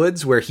into the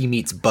woods where he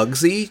meets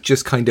Bugsy,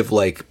 just kind of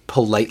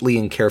politely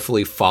and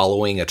carefully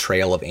following a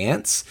trail of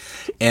ants.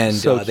 And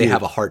they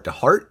have a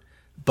heart-to-heart.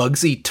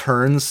 Bugsy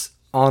turns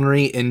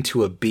Henri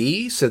into a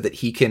bee so that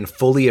he can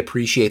fully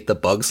appreciate the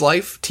bug's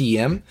life,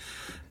 TM.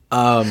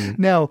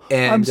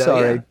 I'm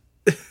sorry. Yeah.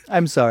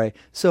 I'm sorry.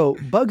 So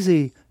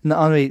Bugsy and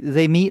Henri,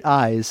 they meet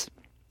eyes,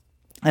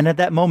 and at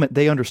that moment,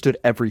 they understood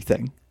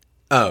everything.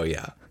 Oh,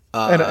 yeah.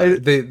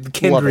 The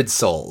kindred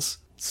souls.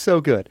 So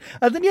good.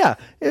 And then,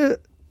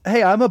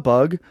 hey, I'm a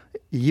bug.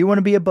 You want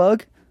to be a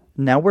bug?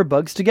 Now we're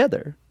bugs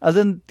together.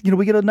 And then,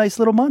 we get a nice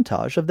little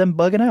montage of them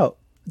bugging out.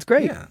 It's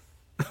great. Yeah.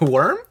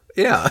 Worm?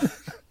 Yeah.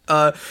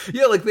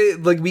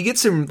 We get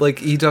some,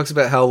 he talks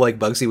about how,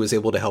 Bugsy was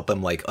able to help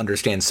him,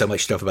 understand so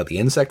much stuff about the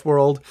insect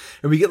world.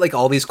 And we get,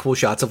 all these cool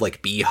shots of,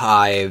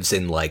 beehives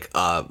and,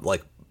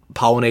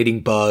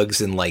 pollinating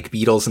bugs and,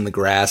 beetles in the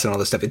grass and all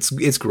this stuff.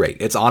 It's great.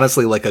 It's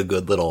honestly, a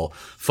good little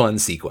fun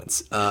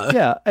sequence.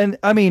 Yeah, and,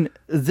 I mean,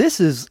 this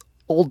is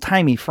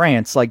old-timey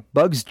France.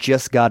 Bugs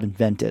just got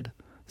invented.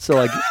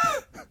 So,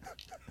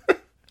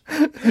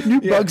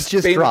 new bugs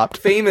just dropped.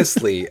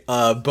 Famously,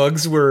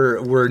 bugs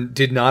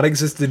did not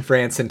exist in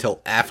France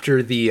until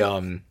after the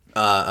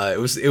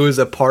it was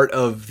a part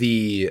of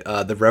the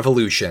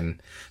revolution.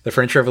 The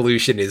French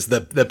Revolution is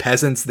the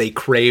peasants, they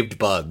craved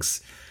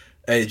bugs.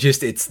 They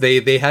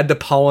had to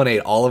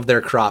pollinate all of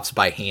their crops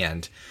by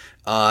hand.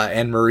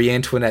 And Marie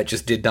Antoinette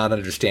just did not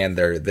understand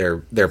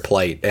their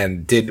plight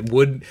and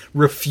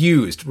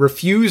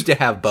refused to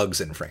have bugs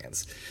in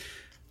France.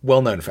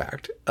 Well-known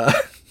fact.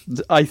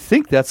 I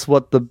think that's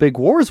what the big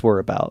wars were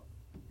about.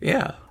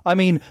 Yeah. I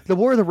mean, the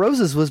War of the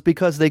Roses was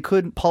because they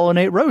couldn't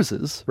pollinate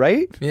roses,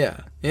 right? Yeah.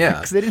 Yeah.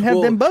 Because they didn't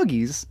have them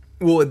buggies.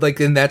 Well,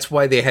 and that's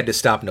why they had to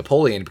stop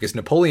Napoleon, because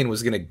Napoleon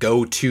was going to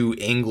go to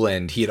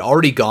England. He had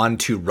already gone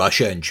to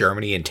Russia and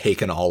Germany and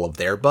taken all of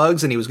their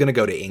bugs, and he was going to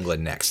go to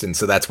England next. And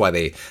so that's why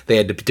they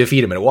had to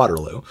defeat him at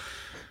Waterloo.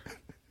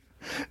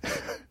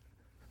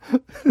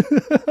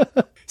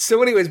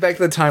 So anyways, back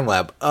to the time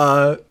lab.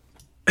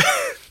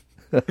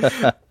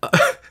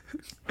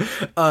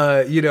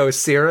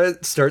 Sarah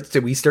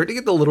we start to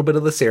get a little bit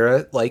of the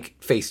Sarah like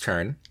face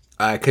turn.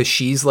 Cause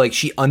she's like,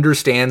 she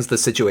understands the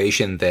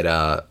situation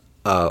that,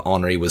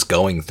 Henri was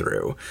going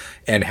through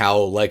and how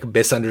like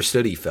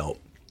misunderstood he felt.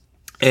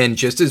 And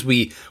just as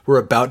we were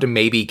about to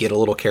maybe get a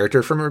little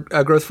character from her,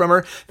 growth from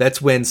her,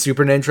 that's when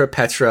Super Ninja,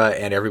 Petra,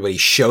 and everybody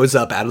shows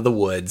up out of the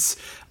woods.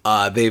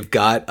 They've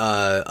got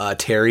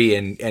Terry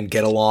and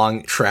Get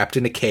Along trapped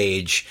in a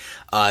cage.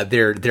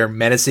 They're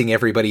menacing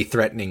everybody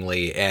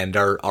threateningly and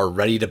are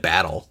ready to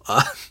battle.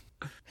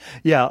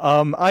 Yeah,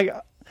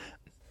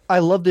 I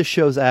love this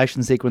show's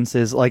action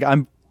sequences. Like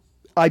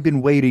I've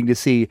been waiting to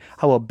see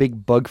how a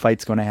big bug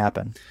fight's going to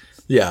happen.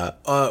 Yeah.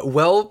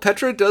 Well,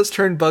 Petra does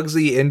turn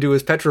Bugsy into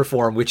his Petra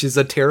form, which is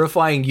a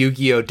terrifying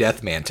Yu-Gi-Oh!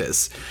 Death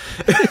Mantis.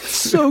 It's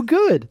so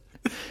good.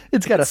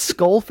 It's got a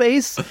skull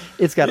face.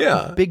 It's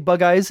got big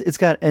bug eyes. It's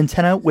got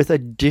antenna with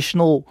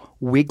additional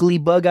wiggly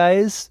bug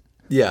eyes.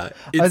 Yeah.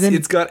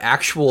 It's got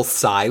actual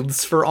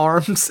scythes for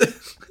arms.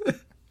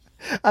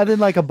 And then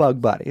like a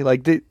bug body.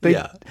 Like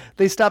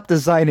they stopped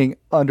designing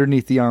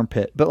underneath the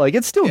armpit, but like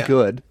it's still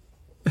good.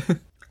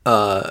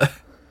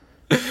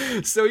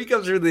 So he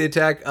comes through the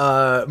attack.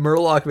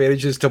 Murloc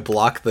manages to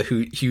block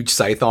the huge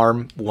scythe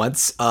arm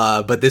once,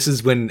 but this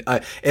is when,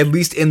 at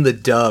least in the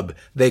dub,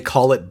 they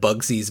call it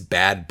Bugsy's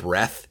bad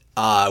breath,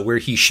 where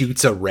he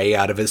shoots a ray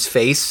out of his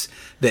face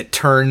that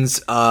turns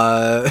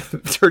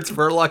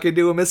Murloc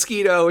into a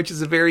mosquito, which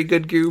is a very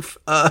good goof.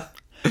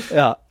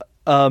 Yeah,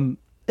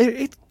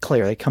 it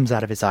clearly comes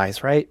out of his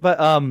eyes, right? But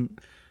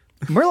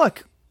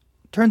Murloc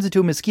turns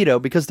into a mosquito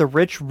because the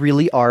rich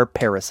really are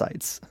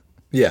parasites.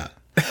 Yeah.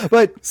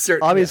 But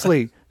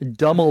obviously,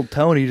 dumb old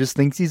Tony just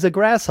thinks he's a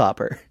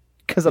grasshopper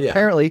because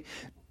apparently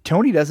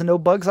Tony doesn't know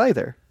bugs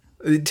either.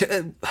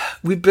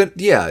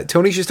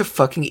 Tony's just a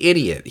fucking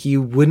idiot. He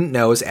wouldn't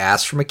know his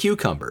ass from a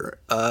cucumber.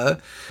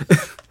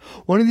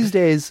 One of these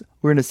days,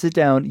 we're going to sit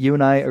down. You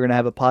and I are going to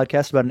have a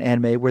podcast about an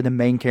anime where the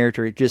main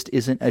character just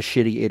isn't a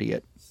shitty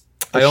idiot.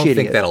 I don't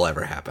think that'll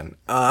ever happen.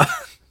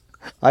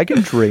 I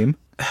can dream.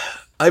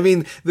 I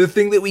mean, the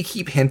thing that we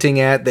keep hinting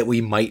at that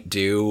we might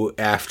do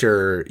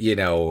after,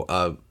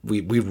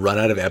 we run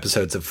out of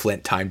episodes of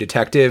Flint Time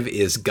Detective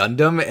is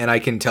Gundam. And I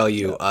can tell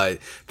you,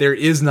 there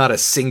is not a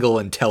single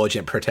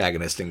intelligent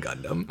protagonist in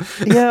Gundam.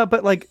 Yeah,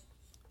 but like,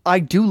 I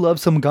do love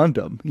some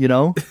Gundam,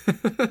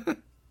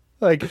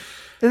 Like,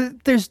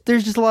 there's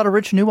just a lot of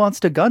rich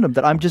nuance to Gundam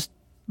that I'm just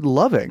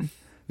loving.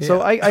 Yeah.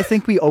 So I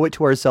think we owe it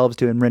to ourselves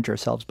to enrich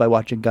ourselves by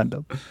watching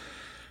Gundam.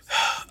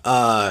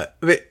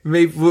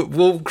 Maybe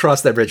we'll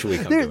cross that bridge when we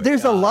come to it.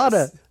 There's a lot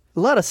of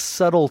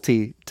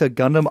subtlety to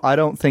Gundam I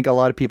don't think a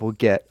lot of people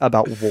get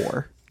about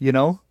war,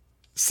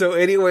 So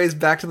anyways,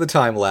 back to the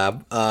time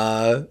lab.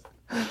 All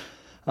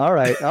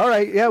right.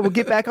 Yeah, we'll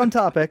get back on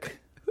topic.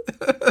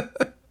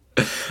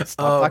 Stop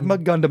talking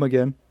about Gundam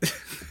again.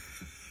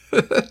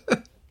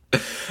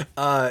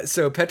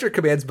 So Petra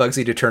commands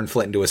Bugsy to turn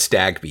Flint into a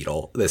stag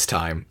beetle this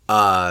time.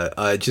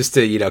 Just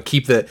to,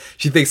 keep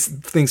she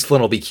thinks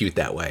Flint will be cute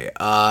that way.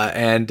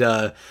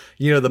 The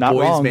Not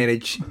boys wrong.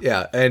 manage,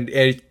 and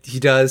he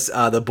does,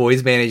 the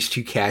boys manage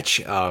to catch,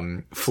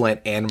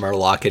 Flint and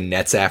Murloc in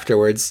nets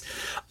afterwards.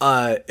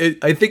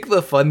 I think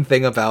the fun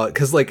thing about,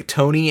 cause like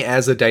Tony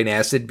as a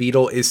dynastid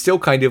beetle is still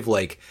kind of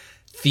like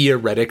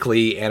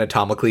theoretically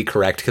anatomically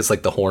correct. Cause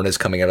like the horn is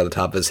coming out of the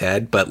top of his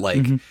head, but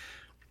like,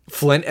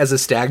 Flint as a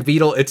stag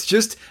beetle, it's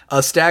just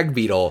a stag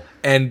beetle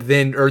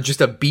or just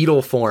a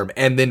beetle form,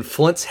 and then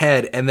Flint's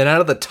head, and then out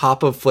of the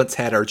top of Flint's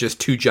head are just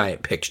two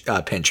giant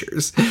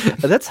pinchers.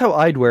 That's how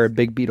I'd wear a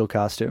big beetle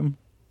costume.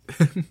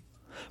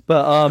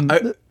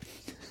 But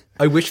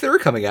I wish they were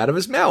coming out of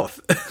his mouth.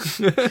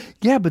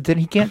 Yeah, but then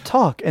he can't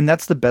talk, and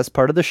that's the best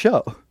part of the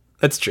show.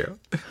 That's true.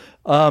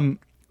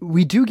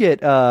 We do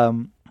get our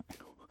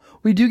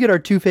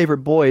two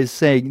favorite boys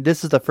saying,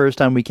 "This is the first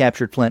time we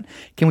captured Flint.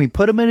 Can we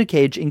put him in a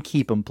cage and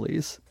keep him,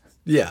 please?"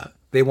 Yeah,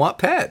 they want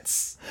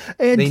pets.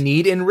 And they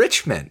need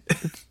enrichment.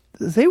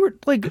 They were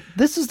like,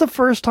 this is the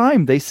first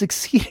time they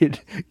succeeded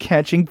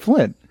catching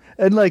Flint,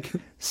 and like,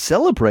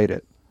 celebrate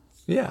it.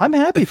 Yeah, I'm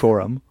happy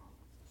for him.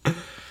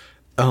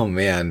 Oh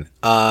man.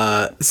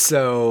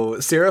 So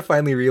Sarah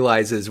finally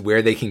realizes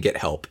where they can get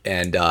help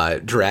and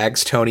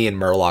drags Tony and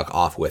Murloc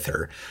off with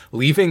her,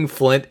 leaving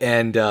Flint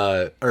and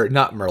or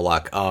not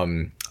Murloc,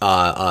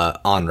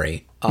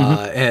 Henri,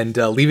 and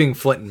leaving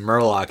Flint and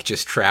Murloc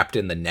just trapped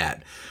in the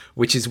net.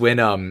 Which is when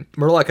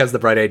Murloc has the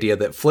bright idea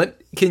that Flint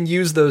can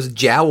use those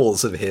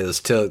jowls of his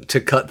to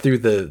cut through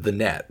the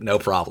net, no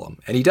problem,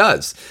 and he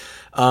does.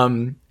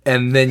 And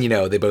then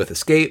they both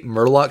escape.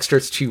 Murloc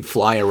starts to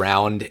fly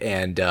around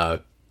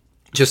and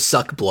just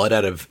suck blood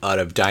out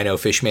of Dino,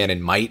 Fishman,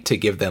 and Mite to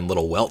give them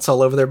little welts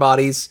all over their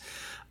bodies.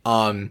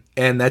 And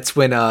that's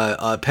when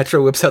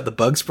Petra whips out the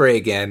bug spray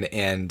again,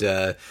 and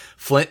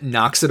Flint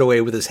knocks it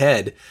away with his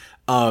head,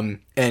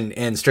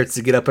 and starts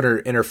to get up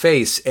in her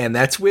face, and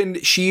that's when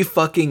she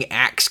fucking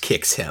axe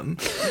kicks him.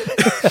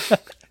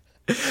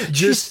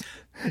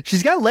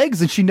 She's got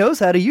legs and she knows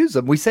how to use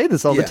them. We say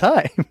this all the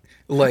time.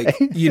 Like,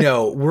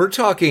 we're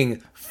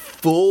talking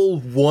full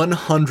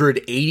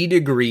 180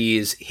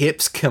 degrees,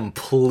 hips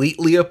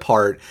completely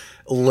apart,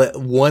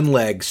 one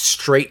leg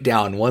straight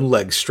down, one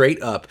leg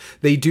straight up.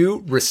 They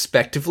do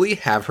respectively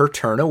have her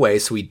turn away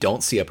so we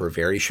don't see up her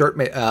very short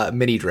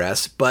mini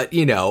dress, but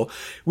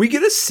we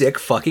get a sick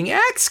fucking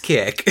axe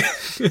kick.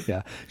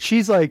 Yeah.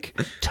 She's like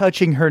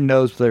touching her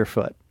nose with her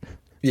foot.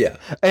 Yeah.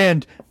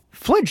 And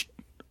Flint,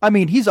 I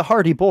mean, he's a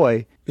hardy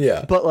boy.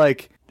 Yeah. But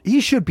like,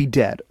 he should be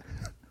dead.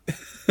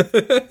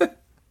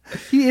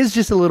 He is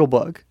just a little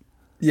bug.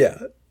 Yeah.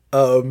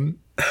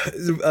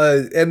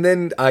 And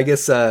then I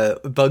guess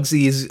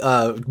Bugsy's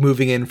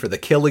moving in for the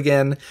kill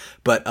again,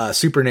 but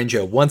Super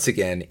Ninja once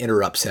again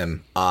interrupts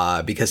him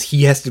because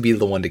he has to be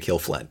the one to kill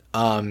Flint.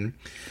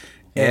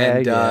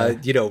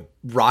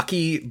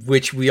 Rocky,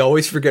 which we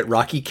always forget,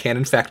 Rocky can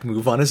in fact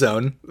move on his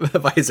own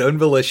by his own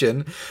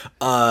volition,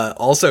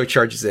 also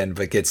charges in,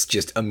 but gets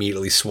just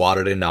immediately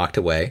swatted and knocked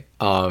away.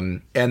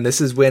 And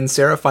this is when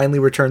Sarah finally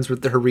returns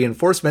with her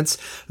reinforcements,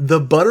 the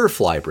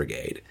Butterfly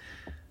Brigade.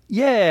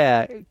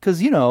 Yeah,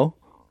 because,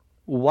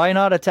 why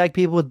not attack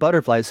people with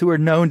butterflies who are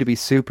known to be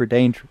super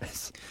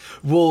dangerous?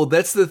 Well,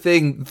 that's the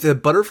thing. The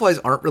butterflies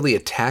aren't really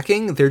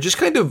attacking. They're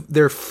just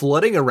they're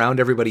flooding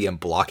around everybody and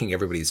blocking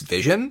everybody's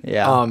vision.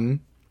 Yeah.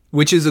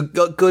 Which is a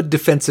good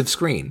defensive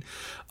screen.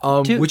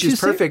 Which is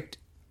perfect.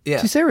 Yeah.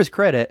 To Sarah's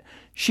credit,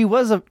 she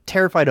was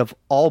terrified of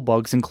all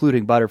bugs,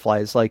 including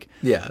butterflies,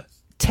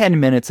 10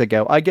 minutes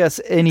ago. I guess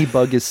any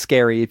bug is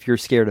scary if you're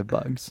scared of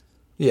bugs.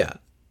 Yeah.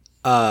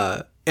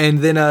 And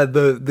then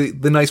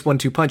the nice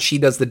 1-2 punch, she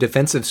does the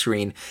defensive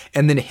screen,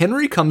 and then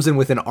Henry comes in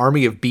with an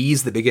army of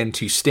bees that begin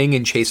to sting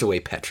and chase away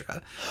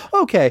Petra.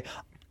 Okay,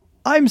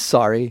 I'm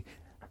sorry.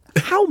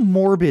 How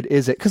morbid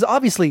is it? Because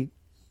obviously,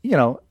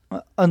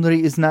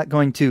 Henry is not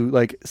going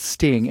to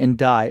sting and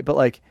die,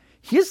 but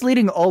he is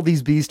leading all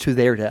these bees to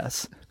their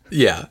deaths.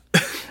 Yeah,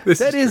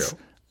 that is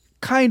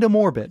kind of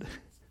morbid.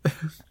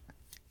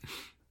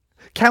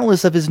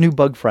 Countless of his new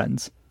bug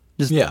friends.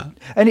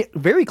 And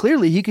very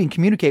clearly he can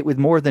communicate with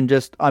more than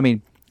just,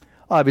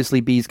 obviously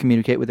bees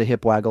communicate with a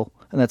hip waggle,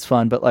 and that's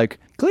fun, but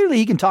clearly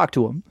he can talk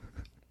to them.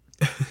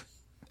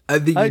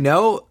 They're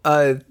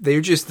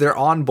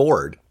on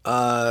board.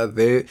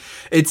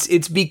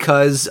 It's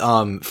because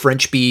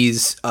French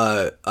bees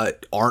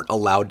aren't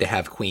allowed to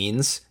have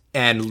queens,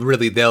 and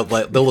really they'll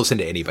listen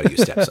to anybody who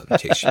steps up and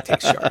takes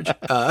charge.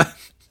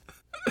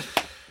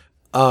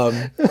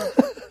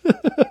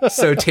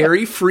 So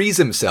Terry frees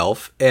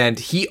himself, and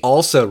he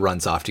also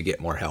runs off to get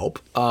more help.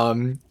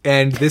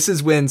 And this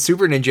is when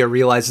Super Ninja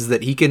realizes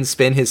that he can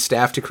spin his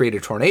staff to create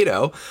a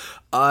tornado,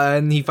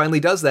 and he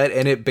finally does that,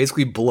 and it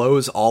basically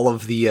blows all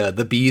of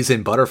the bees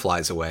and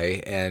butterflies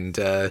away. And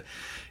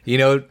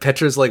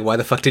Petra's like, "Why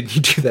the fuck didn't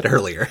you do that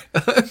earlier?"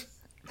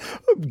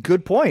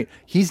 Good point.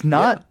 He's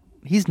not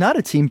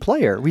a team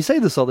player. We say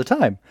this all the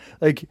time.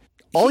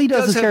 All he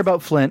does is care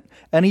about Flint,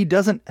 and he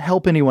doesn't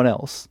help anyone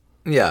else.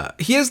 Yeah,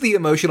 he has the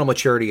emotional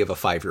maturity of a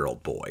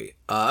 5-year-old boy.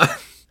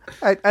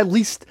 At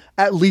least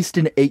an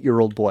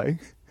 8-year-old boy.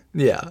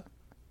 Yeah.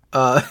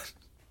 But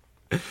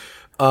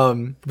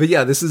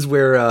yeah, this is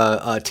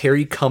where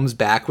Terry comes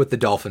back with the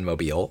Dolphin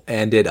Mobile,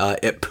 and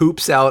it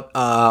poops out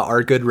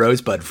our good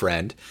Rosebud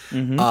friend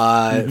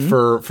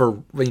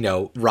for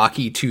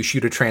Rocky to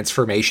shoot a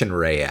transformation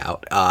ray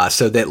out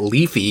so that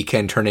Leafy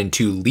can turn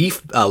into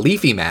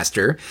Leafy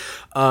Master.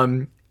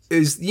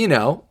 Is,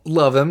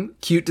 love him.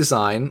 Cute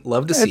design.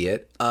 Love to see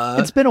it.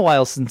 It's been a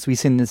while since we've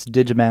seen this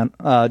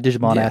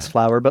Digimon-ass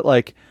flower,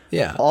 but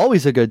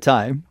always a good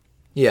time.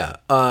 Yeah.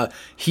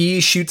 He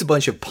shoots a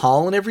bunch of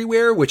pollen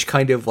everywhere, which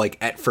kind of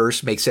at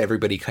first makes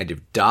everybody kind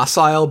of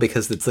docile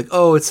because it's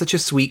it's such a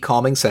sweet,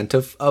 calming scent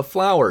of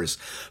flowers.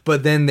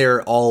 But then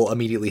they're all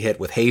immediately hit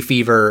with hay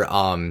fever.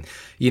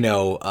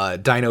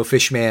 Dino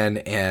Fishman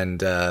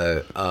and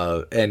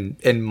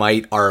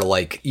Mite are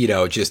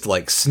just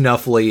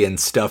snuffly and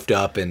stuffed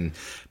up, and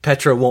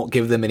Petra won't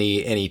give them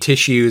any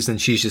tissues, and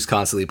she's just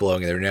constantly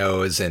blowing their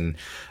nose, and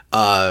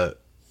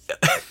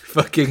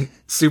fucking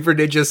Super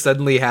Ninja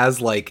suddenly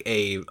has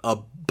a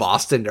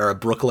Boston or a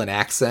Brooklyn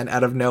accent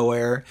out of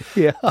nowhere.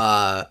 Yeah.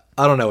 I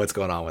don't know what's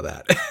going on with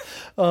that.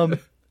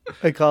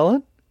 Hey,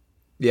 Colin?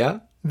 Yeah?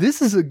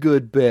 This is a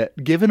good bit,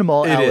 giving them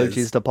all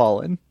allergies to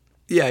pollen.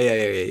 Yeah.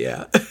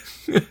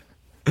 It's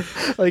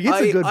a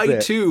good bit. I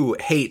too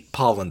hate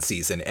pollen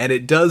season, and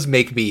it does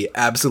make me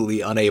absolutely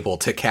unable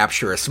to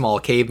capture a small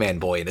caveman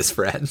boy and his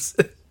friends.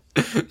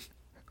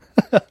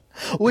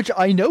 Which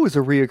I know is a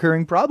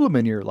reoccurring problem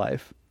in your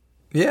life.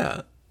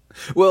 Yeah.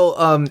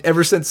 Well,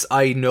 ever since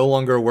I no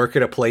longer work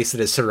at a place that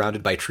is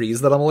surrounded by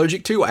trees that I'm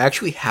allergic to, I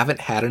actually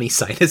haven't had any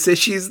sinus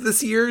issues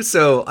this year.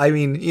 So,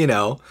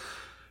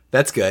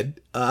 that's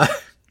good.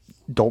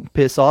 Don't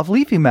piss off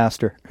Leafy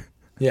Master.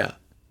 Yeah.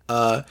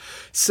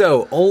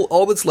 So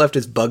all that's left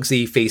is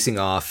Bugsy facing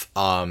off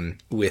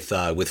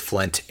with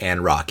Flint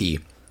and Rocky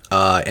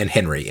and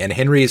Henry. And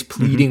Henry is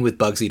pleading with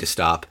Bugsy to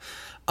stop.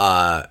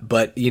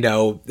 But, you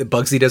know,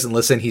 Bugsy doesn't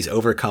listen. He's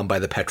overcome by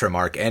the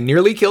Petromarch and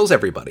nearly kills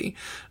everybody.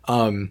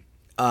 And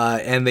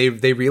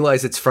they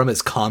realize it's from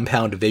his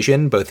compound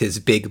vision, both his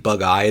big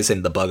bug eyes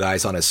and the bug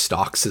eyes on his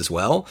stalks as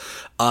well.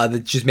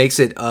 That just makes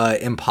it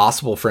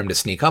impossible for him to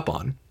sneak up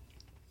on.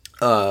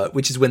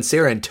 Which is when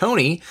Sarah and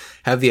Tony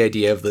have the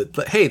idea of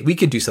hey, we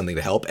can do something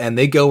to help. And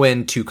they go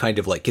in to kind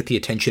of like get the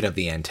attention of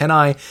the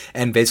antennae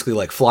and basically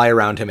like fly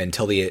around him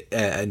until the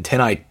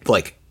antennae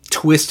like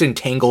twist and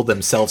tangle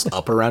themselves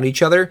up around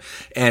each other.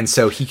 And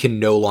so he can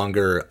no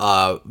longer,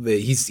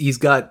 he's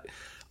got,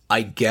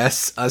 I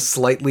guess, a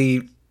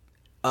slightly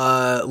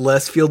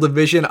less field of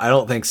vision. I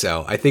don't think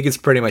so. I think it's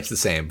pretty much the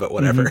same, but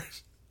whatever.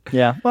 Mm-hmm.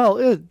 Yeah. Well,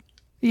 a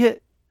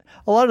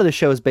lot of the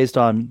show is based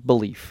on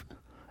belief.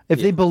 If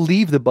they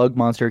believe the bug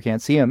monster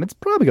can't see him, it's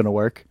probably going to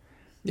work.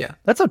 Yeah.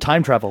 That's how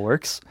time travel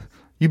works.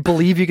 You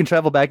believe you can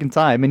travel back in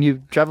time, and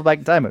you travel back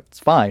in time. It's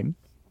fine.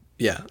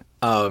 Yeah.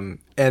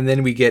 And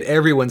then we get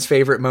everyone's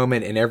favorite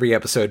moment in every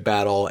episode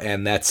battle,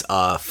 and that's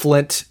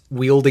Flint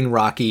wielding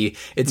Rocky.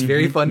 It's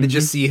very fun to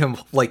just see him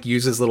like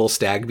use his little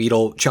stag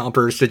beetle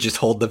chompers to just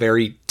hold the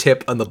very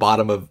tip on the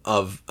bottom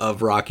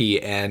of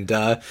Rocky, and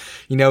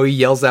you know, he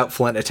yells out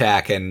Flint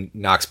attack and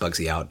knocks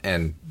Bugsy out,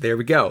 and there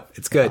we go.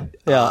 It's good.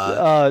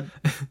 Yeah.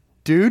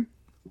 Dude,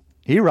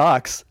 he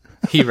rocks.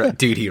 He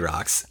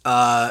rocks.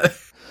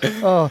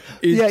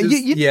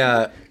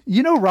 Yeah.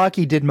 You know,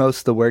 Rocky did most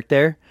of the work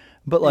there.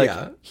 But like,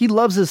 he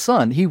loves his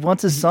son. He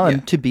wants his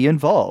son to be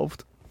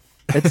involved.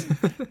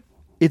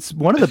 It's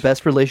one of the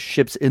best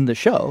relationships in the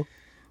show.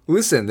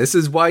 Listen, this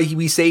is why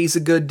we say he's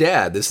a good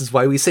dad. This is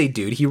why we say,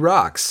 dude, he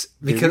rocks.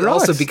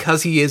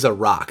 Because he is a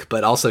rock,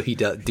 but also he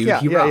does. Dude,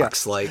 he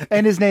rocks. Yeah. Like,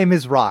 and his name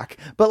is Rock.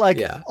 But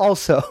like,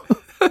 also,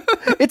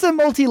 it's a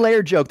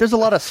multi-layered joke. There's a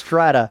lot of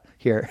strata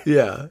here.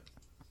 Yeah.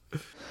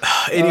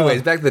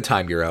 Anyways, back to the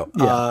Time Bureau.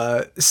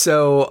 Yeah.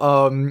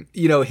 So,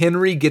 you know,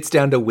 Henry gets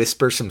down to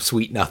whisper some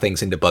sweet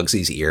nothings into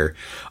Bugsy's ear.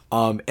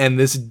 And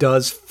this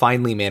does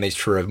finally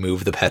manage to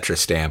remove the Petra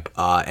stamp.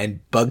 And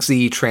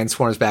Bugsy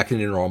transforms back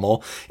into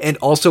normal. And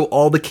also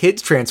all the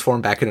kids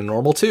transform back into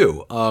normal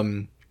too.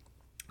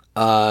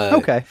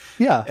 Okay.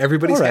 Yeah.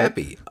 Everybody's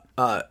happy.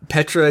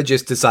 Petra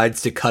just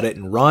decides to cut it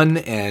and run,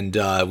 and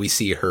we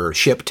see her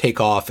ship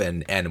take off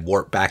and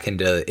warp back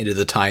into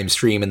the time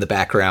stream in the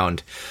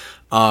background.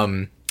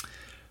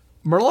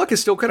 Murloc is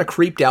still kind of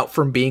creeped out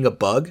from being a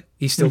bug.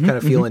 He's still kind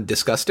of feeling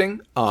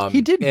disgusting. He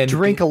did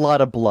drink a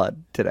lot of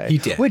blood today. He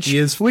did. Which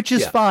is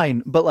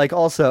fine, but like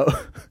also,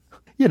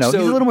 you know,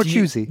 he's a little more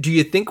choosy. Do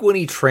you think when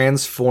he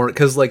transformed,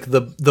 because like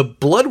the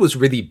blood was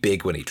really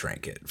big when he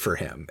drank it for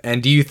him,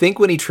 and do you think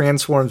when he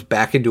transforms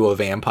back into a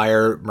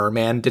vampire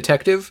merman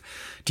detective,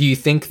 do you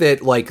think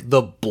that like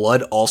the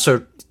blood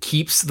also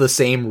keeps the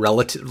same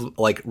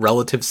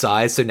relative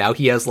size? So now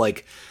he has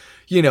like,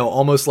 you know,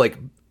 almost like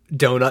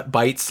donut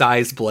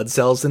bite-sized blood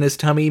cells in his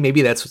tummy.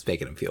 Maybe that's what's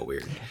making him feel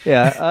weird.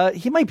 Yeah,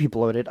 he might be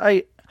bloated.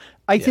 I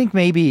think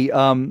maybe,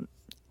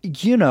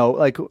 you know,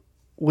 like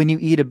when you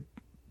eat a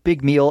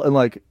big meal and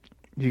like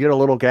you get a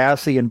little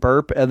gassy and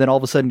burp, and then all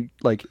of a sudden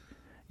like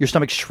your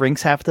stomach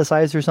shrinks half the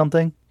size or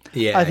something.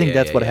 Yeah, I think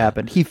that's what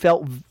happened. He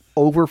felt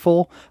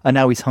overfull, and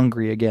now he's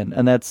hungry again,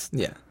 and that's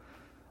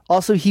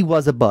Also, he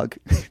was a bug.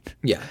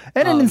 Yeah,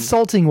 and an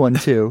insulting one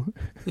too.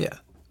 Yeah.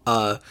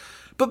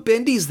 But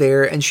Bendy's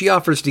there, and she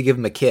offers to give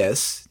him a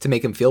kiss to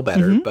make him feel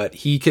better. But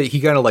he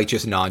kind of like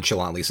just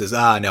nonchalantly says,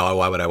 no,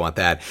 why would I want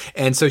that?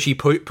 And so she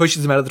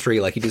pushes him out of the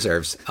tree like he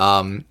deserves.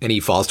 And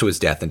he falls to his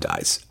death and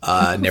dies.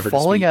 Never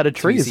falling out of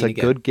tree is a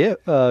good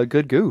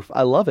goof.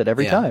 I love it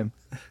every time.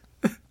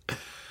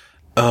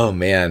 Oh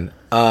man.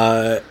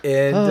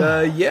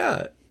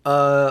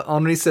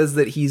 Henri says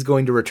that he's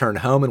going to return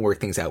home and work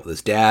things out with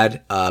his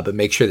dad, but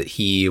make sure that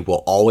he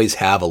will always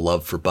have a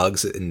love for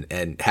bugs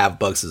and have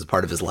bugs as a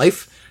part of his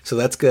life. So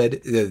that's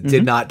good.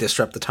 Did not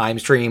disrupt the time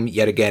stream.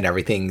 Yet again,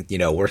 everything, you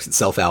know, works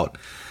itself out.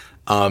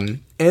 And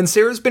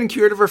Sarah's been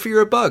cured of her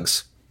fear of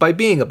bugs by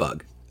being a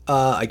bug,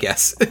 I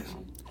guess.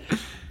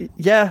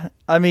 Yeah.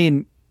 I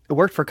mean, it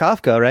worked for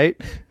Kafka, right?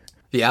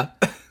 Yeah.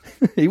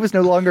 He was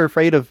no longer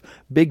afraid of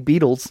big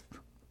beetles.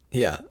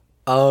 Yeah.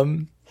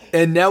 And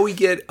now we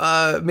get,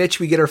 Mitch,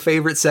 we get our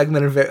favorite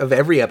segment of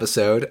every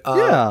episode.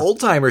 Old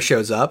Timer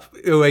shows up,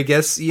 who I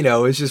guess, you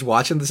know, is just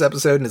watching this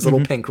episode in his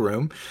little pink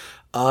room,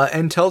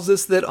 and tells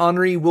us that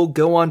Henri will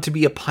go on to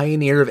be a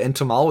pioneer of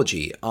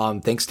entomology,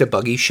 thanks to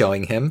Bugsy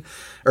showing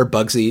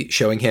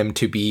him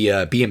to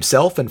be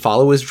himself and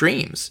follow his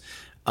dreams.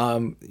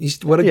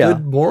 What a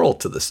good moral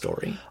to the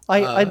story.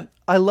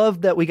 I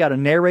love that we got a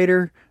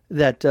narrator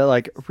that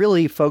like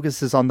really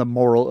focuses on the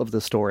moral of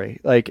the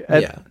story. Like,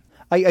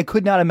 I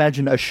could not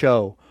imagine a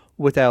show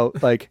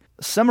without like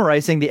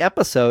summarizing the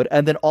episode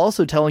and then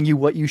also telling you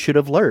what you should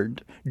have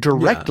learned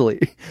directly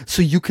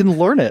so you can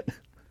learn it.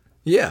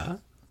 Yeah.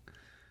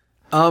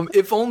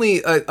 If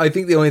only, I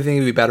think the only thing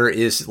that would be better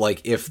is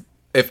like if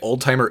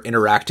Old Timer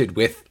interacted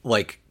with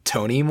like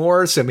Tony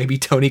more, so maybe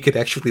Tony could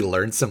actually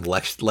learn some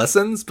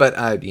lessons,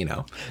 but you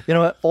know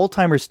what, Old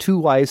Timer's too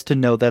wise to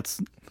know that's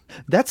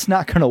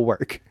not going to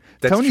work.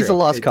 Tony's true. A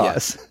lost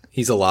cause.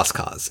 He's a lost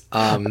cause.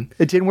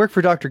 It didn't work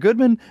for Dr.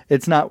 Goodman.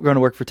 It's not going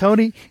to work for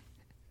Tony.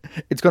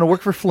 It's going to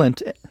work for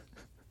Flint.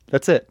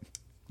 That's it.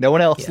 No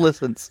one else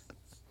listens.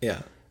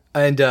 Yeah.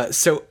 And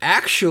so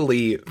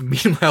actually,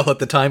 meanwhile, at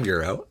the Time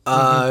Bureau,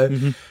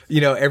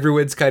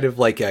 everyone's kind of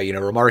like,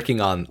 remarking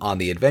on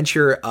the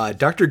adventure.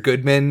 Dr.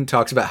 Goodman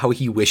talks about how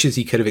he wishes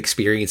he could have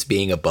experienced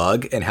being a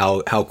bug and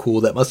how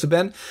cool that must have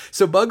been.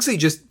 So Bugsy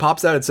just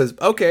pops out and says,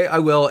 okay, I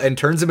will, and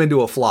turns him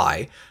into a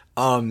fly.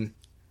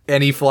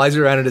 And he flies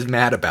around and is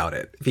mad about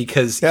it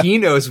because he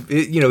knows,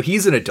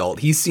 he's an adult.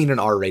 He's seen an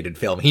R-rated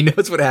film. He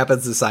knows what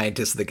happens to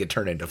scientists that get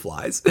turned into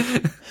flies.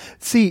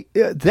 See,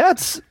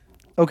 that's...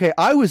 Okay,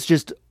 I was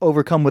just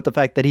overcome with the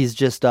fact that he's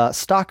just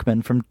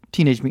Stockman from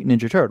Teenage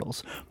Mutant Ninja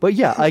Turtles. But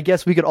yeah, I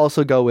guess we could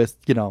also go with,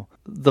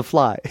 the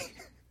Fly.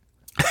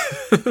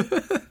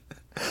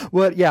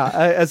 Well, yeah,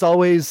 as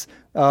always,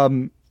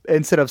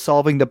 instead of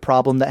solving the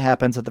problem that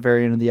happens at the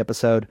very end of the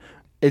episode,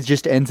 it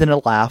just ends in a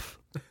laugh.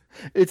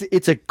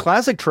 It's a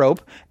classic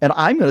trope, and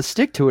I'm going to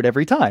stick to it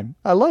every time.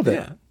 I love it.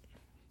 Yeah.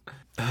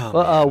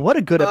 Oh, what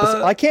a good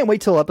episode. I can't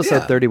wait till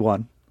episode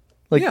 31.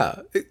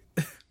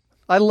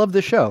 I love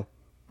this show.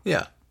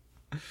 Yeah.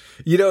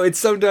 It's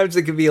sometimes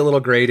it can be a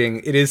little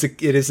grating. It is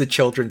a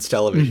children's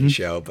television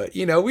show, but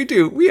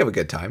we have a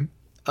good time.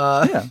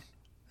 Yeah.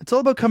 It's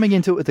all about coming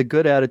into it with a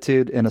good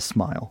attitude and a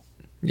smile.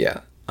 Yeah.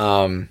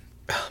 Man.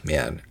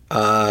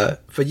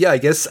 But yeah, I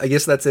guess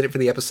that's it for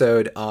the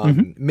episode.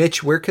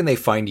 Mitch, where can they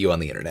find you on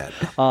the internet?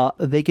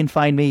 They can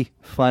find me,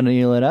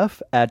 funny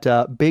enough, at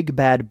Big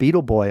Bad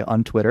Beetle Boy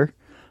on Twitter.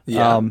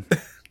 Yeah.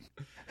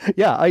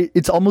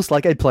 It's almost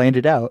like I planned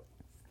it out.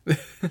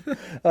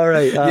 All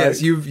right.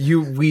 Yes,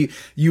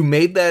 you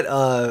made that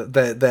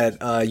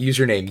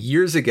username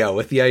years ago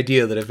with the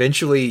idea that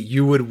eventually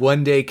you would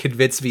one day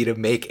convince me to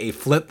make a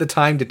Flint the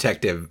Time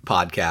Detective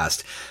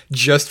podcast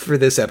just for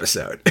this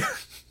episode.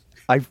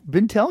 I've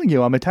been telling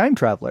you I'm a time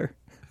traveler.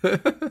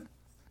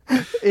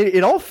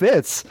 It all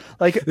fits.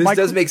 Like this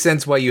does make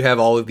sense why you have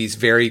all of these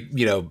very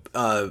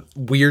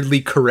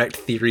weirdly correct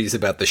theories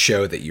about the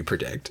show that you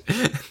predict.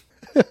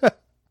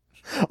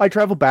 I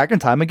travel back in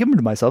time and give them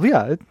to myself.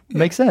 Yeah, it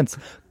makes sense.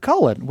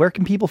 Colin, where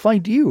can people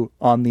find you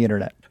on the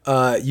internet?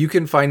 You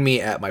can find me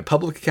at my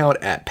public account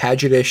at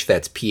Padgettish.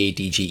 That's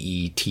Padgettish.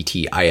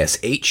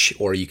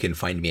 Or you can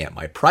find me at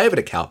my private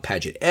account,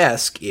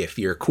 Padgettesque, if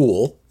you're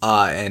cool.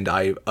 And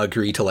I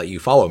agree to let you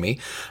follow me.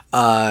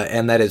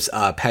 And that is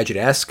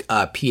Padgettesque,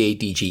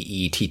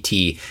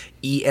 Padgettesque.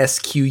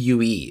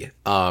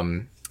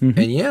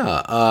 And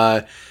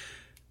yeah,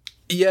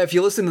 yeah, if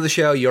you listen to the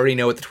show, you already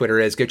know what the Twitter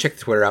is. Go check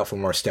the Twitter out for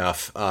more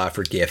stuff,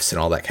 for GIFs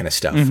and all that kind of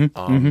stuff.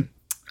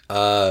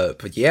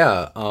 But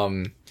yeah,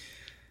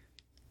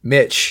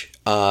 Mitch,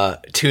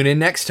 tune in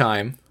next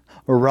time.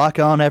 Rock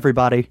on,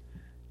 everybody.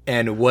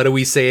 And what do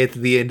we say at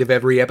the end of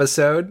every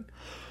episode?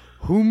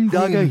 Hoom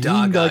daga,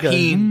 heem daga,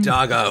 heem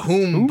daga,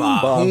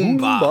 hoomba,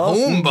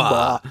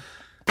 hoomba,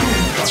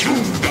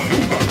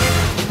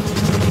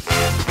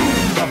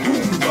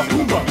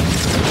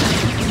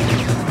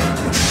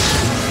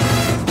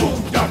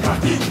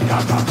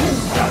 hoomba.